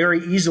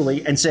very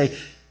easily and say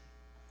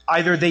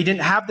either they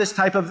didn't have this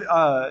type of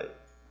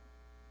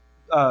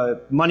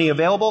money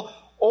available,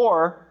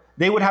 or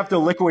they would have to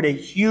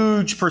liquidate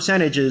huge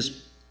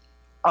percentages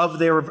of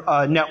their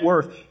net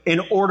worth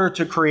in order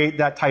to create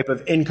that type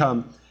of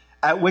income,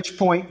 at which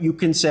point you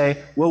can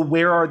say, well,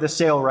 where are the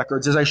sale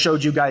records, as I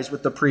showed you guys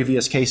with the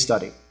previous case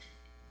study.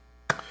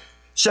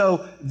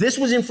 So this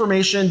was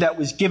information that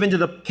was given to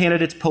the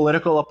candidate's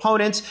political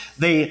opponents.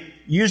 They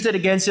used it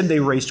against him.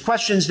 They raised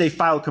questions. They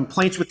filed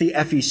complaints with the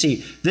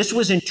FEC. This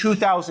was in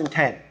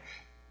 2010.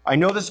 I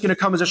know this is going to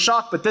come as a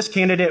shock, but this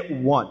candidate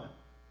won.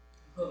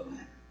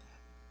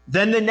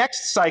 Then the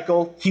next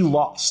cycle, he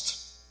lost.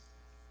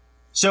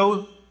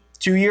 So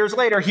 2 years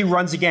later, he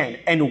runs again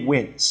and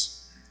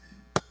wins.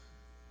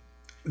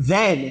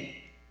 Then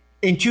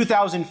in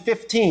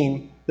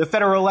 2015, the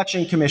Federal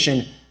Election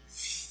Commission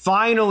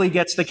finally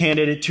gets the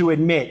candidate to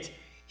admit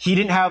he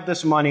didn't have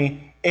this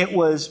money. It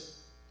was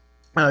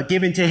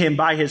given to him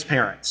by his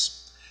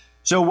parents.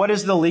 So what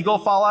is the legal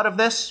fallout of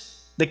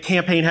this? The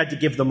campaign had to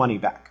give the money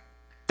back.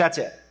 That's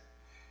it.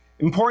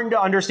 Important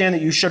to understand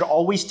that you should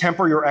always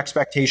temper your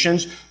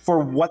expectations for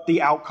what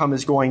the outcome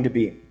is going to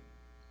be.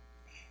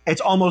 It's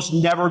almost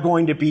never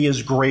going to be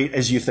as great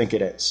as you think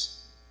it is.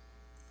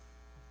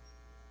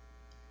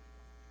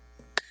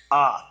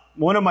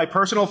 One of my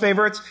personal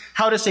favorites,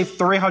 how to save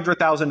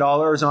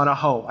 $300,000 on a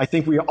home. I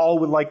think we all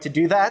would like to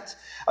do that.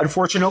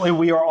 Unfortunately,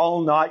 we are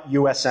all not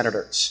U.S.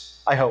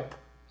 senators, I hope.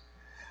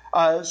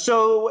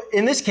 So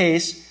in this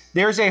case,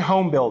 there's a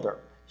home builder.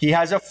 He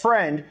has a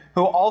friend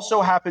who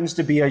also happens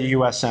to be a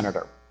U.S.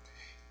 senator.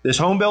 This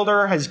home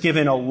builder has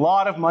given a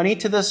lot of money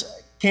to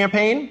this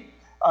campaign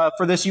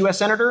for this U.S.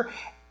 senator,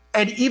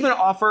 and even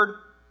offered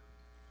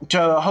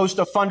to host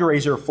a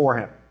fundraiser for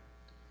him.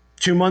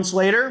 2 months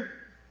later,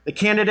 the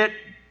candidate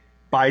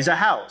buys a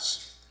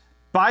house.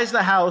 Buys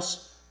the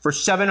house for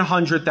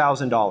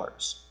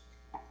 $700,000.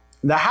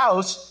 The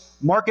house,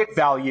 market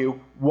value,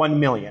 $1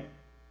 million.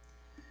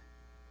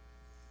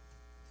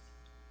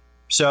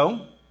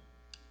 So,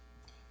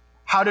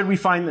 how did we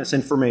find this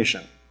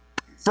information?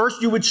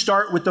 First, you would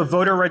start with the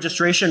voter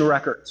registration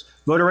records.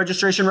 Voter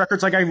registration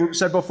records, like I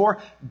said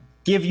before,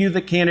 give you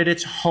the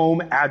candidate's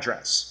home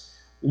address.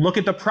 Look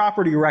at the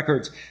property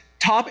records.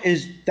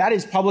 That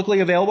is publicly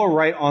available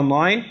right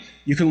online.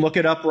 You can look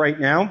it up right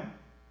now.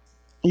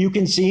 You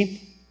can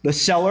see the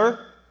seller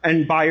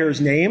and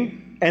buyer's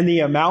name and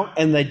the amount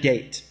and the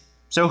date.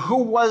 So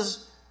who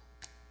was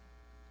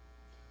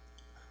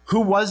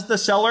the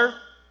seller?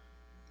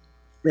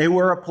 They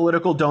were a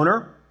political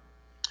donor.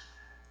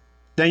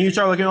 Then you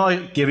start looking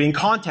at giving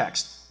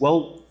context.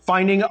 Well,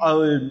 finding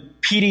a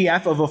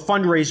PDF of a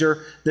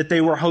fundraiser that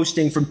they were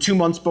hosting from 2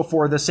 months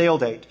before the sale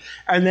date.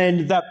 And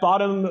then that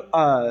bottom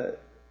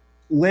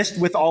list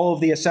with all of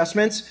the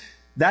assessments,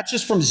 that's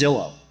just from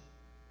Zillow.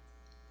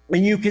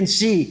 And you can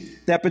see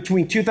that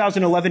between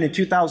 2011 and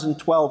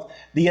 2012,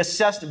 the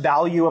assessed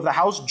value of the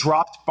house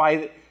dropped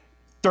by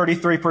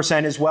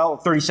 33% as well,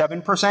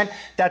 37%.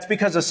 That's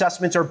because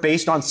assessments are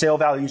based on sale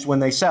values when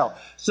they sell.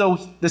 So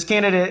this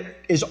candidate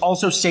is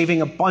also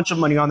saving a bunch of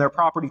money on their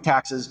property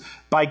taxes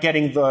by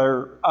getting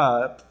their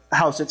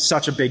house at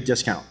such a big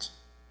discount.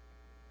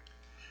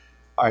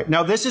 All right,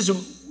 now this is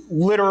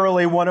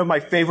literally one of my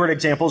favorite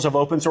examples of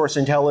open source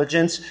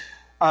intelligence,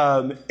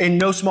 in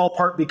no small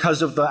part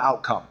because of the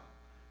outcome.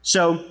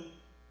 So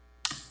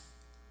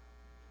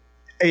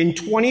in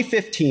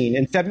 2015,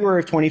 in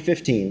February of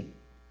 2015,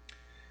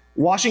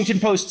 Washington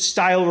Post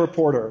style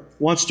reporter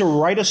wants to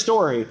write a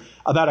story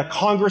about a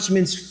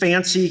congressman's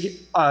fancy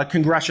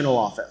congressional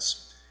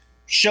office.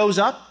 Shows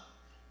up,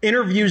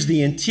 interviews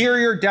the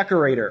interior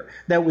decorator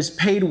that was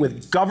paid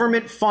with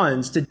government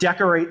funds to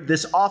decorate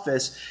this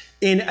office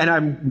and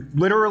I'm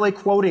literally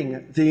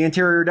quoting the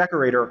interior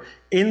decorator,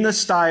 in the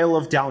style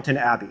of Downton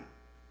Abbey.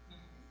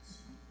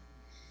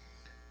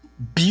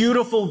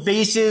 Beautiful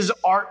vases,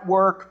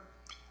 artwork.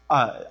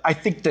 I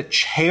think the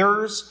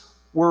chairs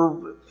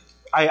were,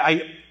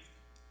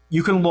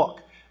 you can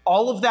look.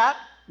 All of that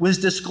was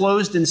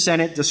disclosed in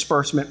Senate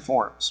disbursement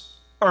forms.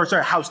 Or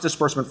sorry, House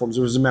disbursement forms.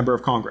 It was a member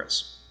of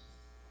Congress.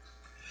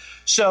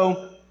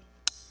 So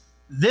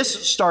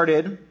this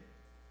started,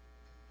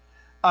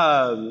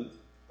 here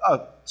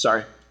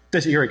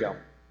we go.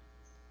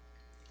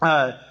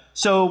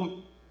 So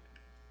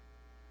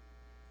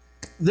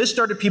this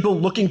started people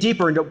looking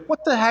deeper into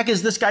what the heck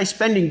is this guy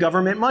spending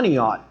government money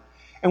on?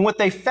 And what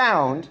they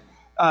found,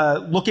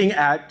 looking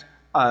at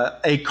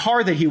a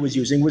car that he was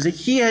using, was that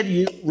he had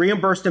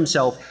reimbursed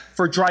himself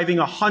for driving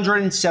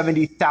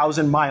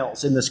 170,000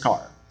 miles in this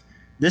car.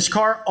 This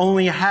car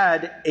only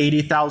had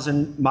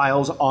 80,000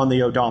 miles on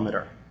the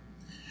odometer.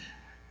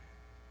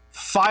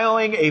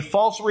 Filing a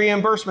false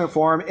reimbursement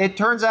form, it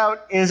turns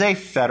out, is a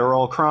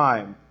federal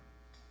crime.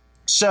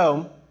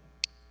 So,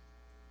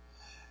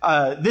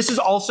 this is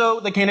also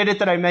the candidate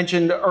that I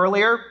mentioned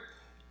earlier,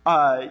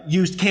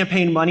 used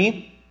campaign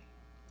money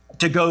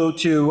to go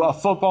to a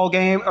football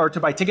game or to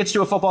buy tickets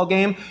to a football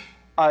game,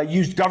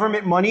 used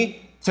government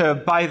money to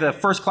buy the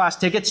first-class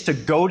tickets to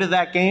go to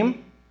that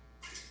game.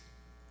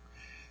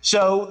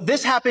 So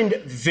this happened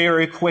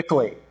very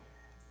quickly.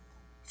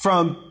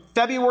 From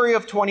February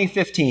of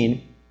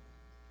 2015,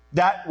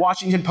 that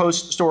Washington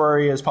Post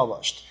story is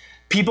published.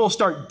 People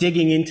start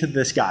digging into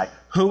this guy.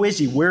 Who is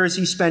he? Where is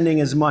he spending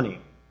his money?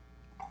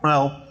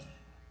 Well,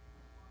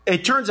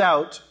 it turns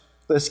out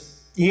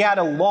he had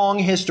a long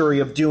history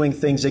of doing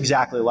things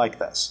exactly like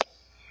this.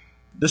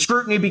 The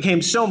scrutiny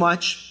became so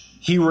much,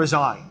 he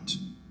resigned.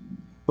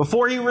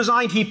 Before he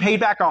resigned, he paid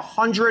back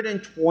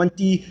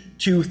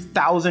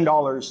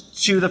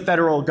 $122,000 to the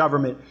federal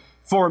government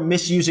for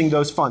misusing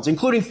those funds,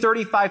 including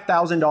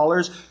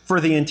 $35,000 for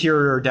the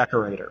interior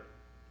decorator.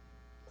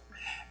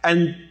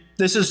 And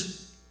this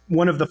is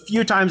one of the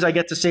few times I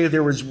get to say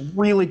there was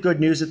really good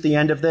news at the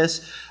end of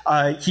this.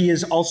 He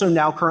is also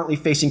now currently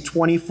facing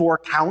 24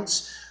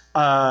 counts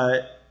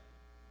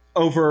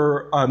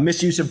over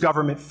misuse of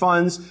government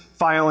funds,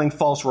 filing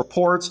false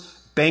reports,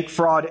 bank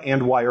fraud,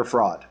 and wire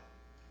fraud.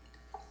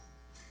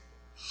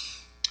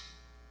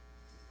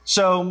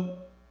 So,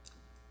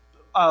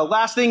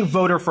 last thing,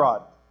 voter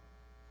fraud.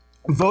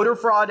 Voter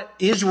fraud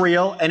is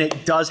real, and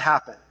it does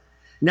happen.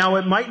 Now,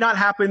 it might not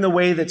happen the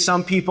way that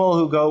some people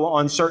who go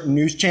on certain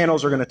news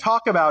channels are going to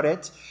talk about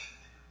it,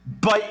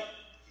 but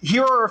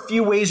here are a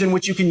few ways in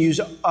which you can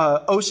use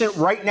OSINT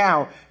right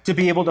now to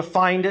be able to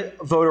find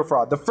voter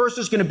fraud. The first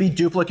is going to be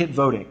duplicate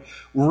voting.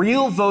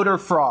 Real voter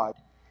fraud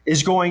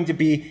is going to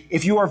be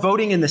if you are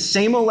voting in the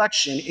same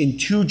election in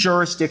two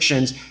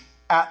jurisdictions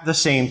at the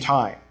same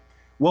time.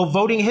 Well,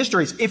 voting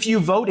histories, if you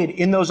voted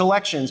in those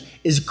elections,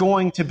 is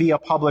going to be a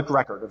public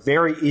record,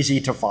 very easy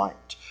to find.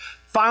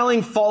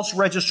 Filing false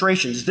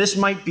registrations. This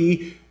might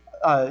be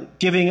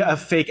giving a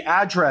fake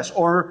address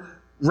or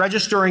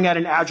registering at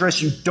an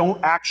address you don't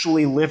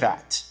actually live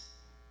at.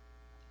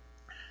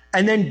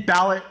 And then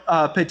ballot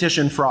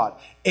petition fraud.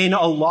 In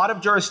a lot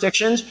of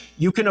jurisdictions,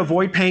 you can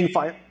avoid paying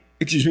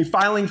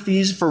filing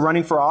fees for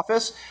running for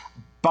office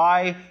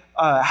by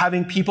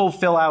having people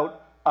fill out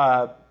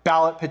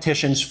ballot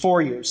petitions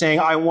for you, saying,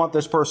 I want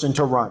this person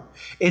to run.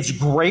 It's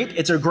great.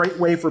 It's a great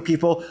way for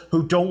people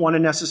who don't want to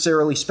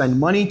necessarily spend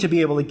money to be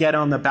able to get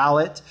on the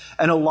ballot.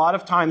 And a lot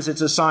of times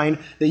it's a sign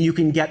that you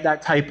can get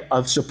that type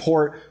of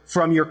support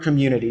from your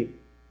community.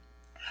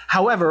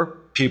 However,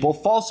 people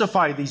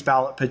falsify these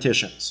ballot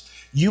petitions.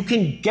 You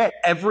can get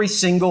every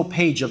single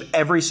page of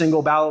every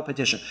single ballot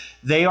petition.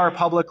 They are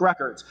public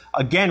records.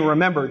 Again,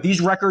 remember,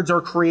 these records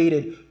are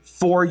created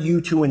for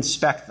you to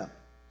inspect them.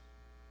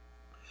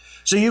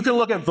 So you can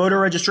look at voter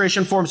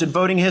registration forms and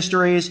voting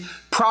histories,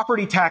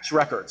 property tax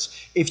records.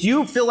 If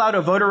you fill out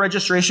a voter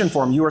registration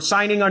form, you are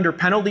signing under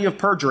penalty of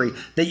perjury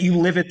that you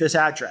live at this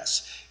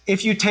address.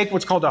 If you take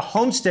what's called a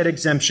homestead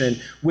exemption,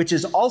 which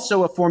is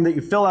also a form that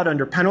you fill out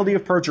under penalty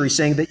of perjury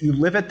saying that you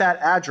live at that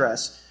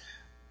address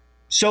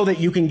so that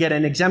you can get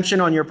an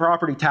exemption on your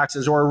property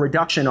taxes or a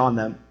reduction on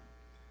them,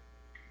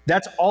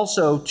 that's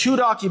also two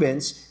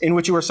documents in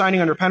which you are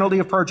signing under penalty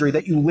of perjury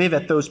that you live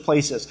at those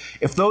places.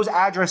 If those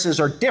addresses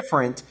are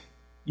different,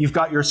 you've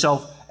got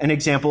yourself an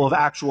example of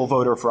actual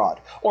voter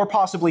fraud, or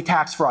possibly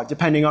tax fraud,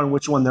 depending on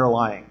which one they're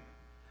lying.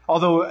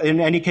 Although in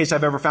any case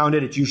I've ever found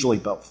it, it's usually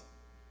both.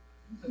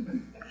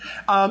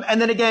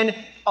 And then again,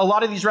 a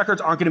lot of these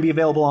records aren't going to be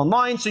available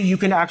online, so you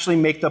can actually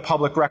make the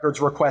public records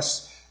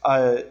requests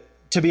to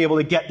be able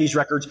to get these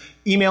records.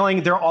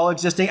 Emailing, they're all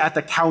existing at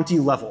the county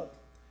level.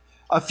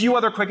 A few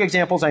other quick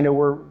examples. I know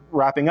we're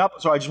wrapping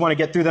up, so I just want to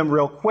get through them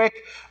real quick.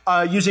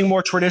 Using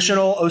more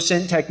traditional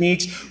OSINT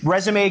techniques.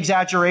 Resume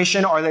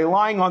exaggeration. Are they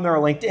lying on their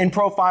LinkedIn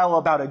profile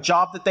about a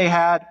job that they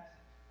had?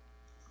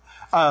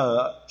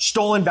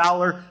 Stolen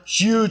valor.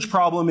 Huge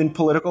problem in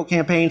political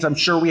campaigns. I'm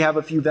sure we have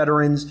a few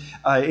veterans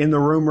in the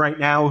room right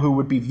now who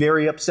would be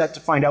very upset to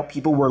find out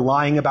people were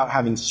lying about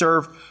having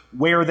served,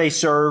 where they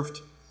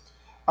served.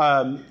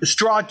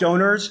 Straw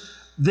donors.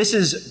 This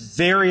is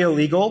very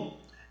illegal.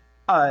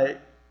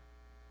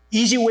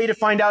 Easy way to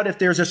find out if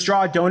there's a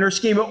straw donor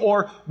scheme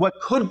or what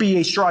could be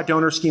a straw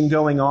donor scheme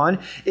going on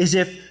is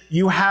if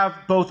you have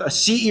both a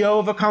CEO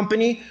of a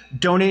company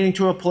donating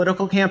to a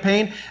political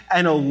campaign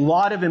and a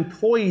lot of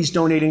employees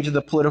donating to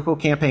the political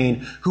campaign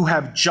who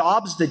have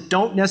jobs that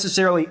don't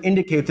necessarily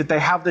indicate that they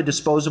have the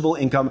disposable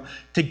income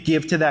to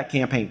give to that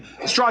campaign.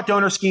 A straw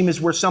donor scheme is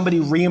where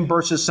somebody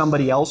reimburses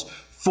somebody else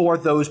for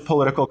those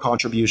political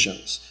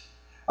contributions.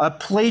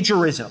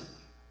 Plagiarism.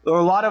 There are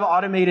a lot of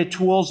automated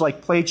tools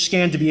like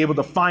PlageScan to be able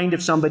to find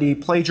if somebody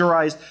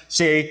plagiarized,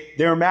 say,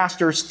 their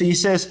master's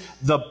thesis,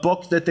 the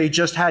book that they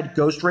just had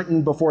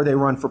ghostwritten before they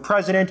run for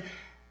president.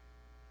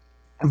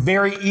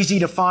 Very easy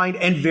to find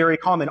and very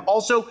common.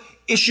 Also,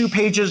 issue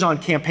pages on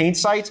campaign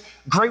sites.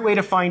 Great way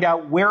to find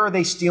out where are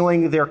they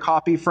stealing their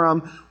copy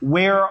from,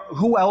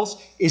 who else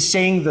is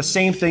saying the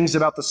same things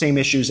about the same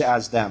issues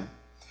as them.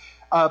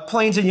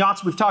 Planes and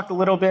yachts, we've talked a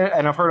little bit,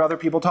 and I've heard other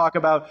people talk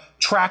about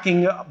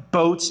tracking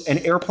boats and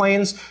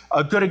airplanes.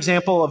 A good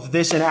example of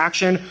this in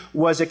action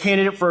was a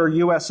candidate for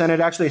U.S. Senate,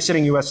 actually a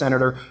sitting U.S.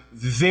 senator,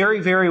 very,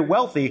 very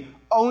wealthy,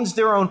 owns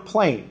their own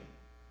plane.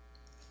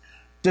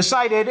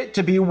 decided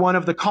to be one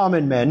of the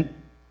common men,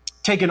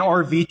 take an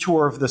RV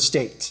tour of the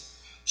state.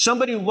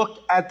 Somebody looked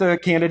at the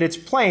candidate's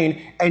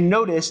plane and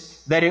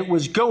noticed that it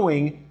was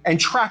going and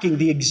tracking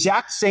the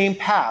exact same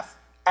path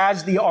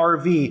as the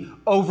RV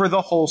over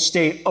the whole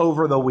state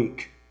over the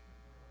week.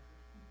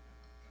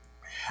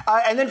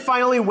 And then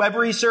finally, web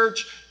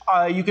research.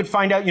 You could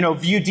find out,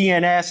 View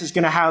DNS is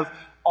going to have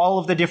all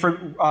of the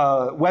different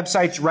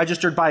websites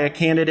registered by a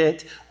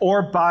candidate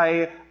or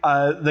by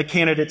the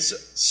candidate's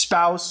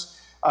spouse.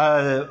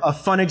 A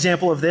fun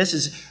example of this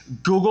is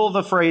Google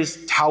the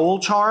phrase towel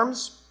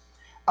charms.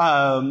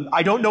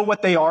 I don't know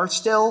what they are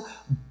still,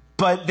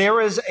 but there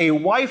is a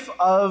wife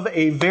of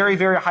a very,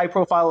 very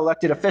high-profile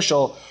elected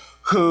official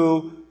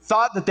who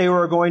thought that they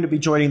were going to be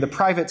joining the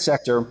private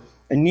sector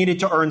and needed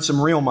to earn some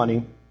real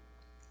money,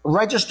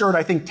 registered,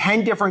 I think,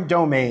 10 different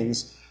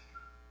domains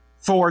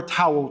for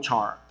towel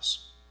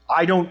charms.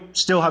 I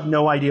still have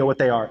no idea what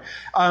they are.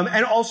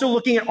 And also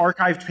looking at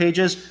archived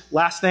pages,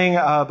 last thing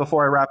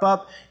before I wrap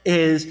up,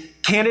 is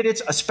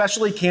candidates,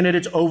 especially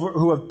candidates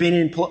who have been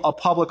in a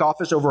public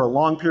office over a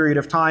long period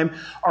of time,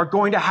 are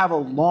going to have a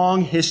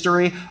long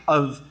history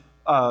of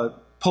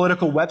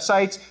political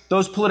websites.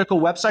 Those political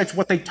websites,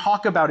 what they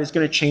talk about is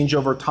going to change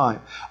over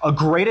time. A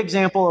great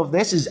example of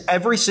this is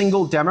every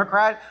single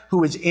Democrat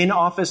who is in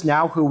office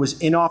now, who was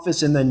in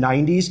office in the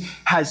 90s,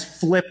 has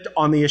flipped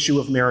on the issue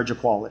of marriage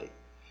equality.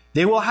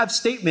 They will have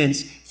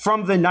statements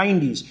from the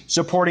 90s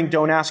supporting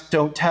don't ask,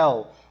 don't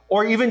tell,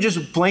 or even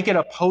just blanket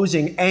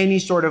opposing any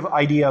sort of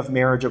idea of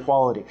marriage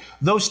equality.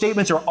 Those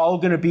statements are all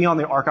going to be on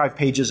the archive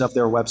pages of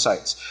their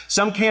websites.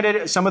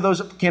 Some of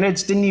those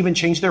candidates didn't even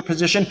change their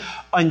position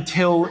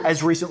until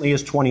as recently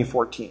as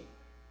 2014.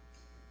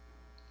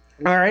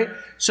 All right,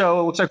 so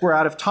it looks like we're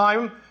out of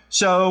time.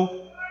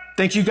 So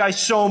thank you guys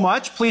so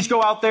much. Please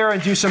go out there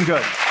and do some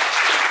good.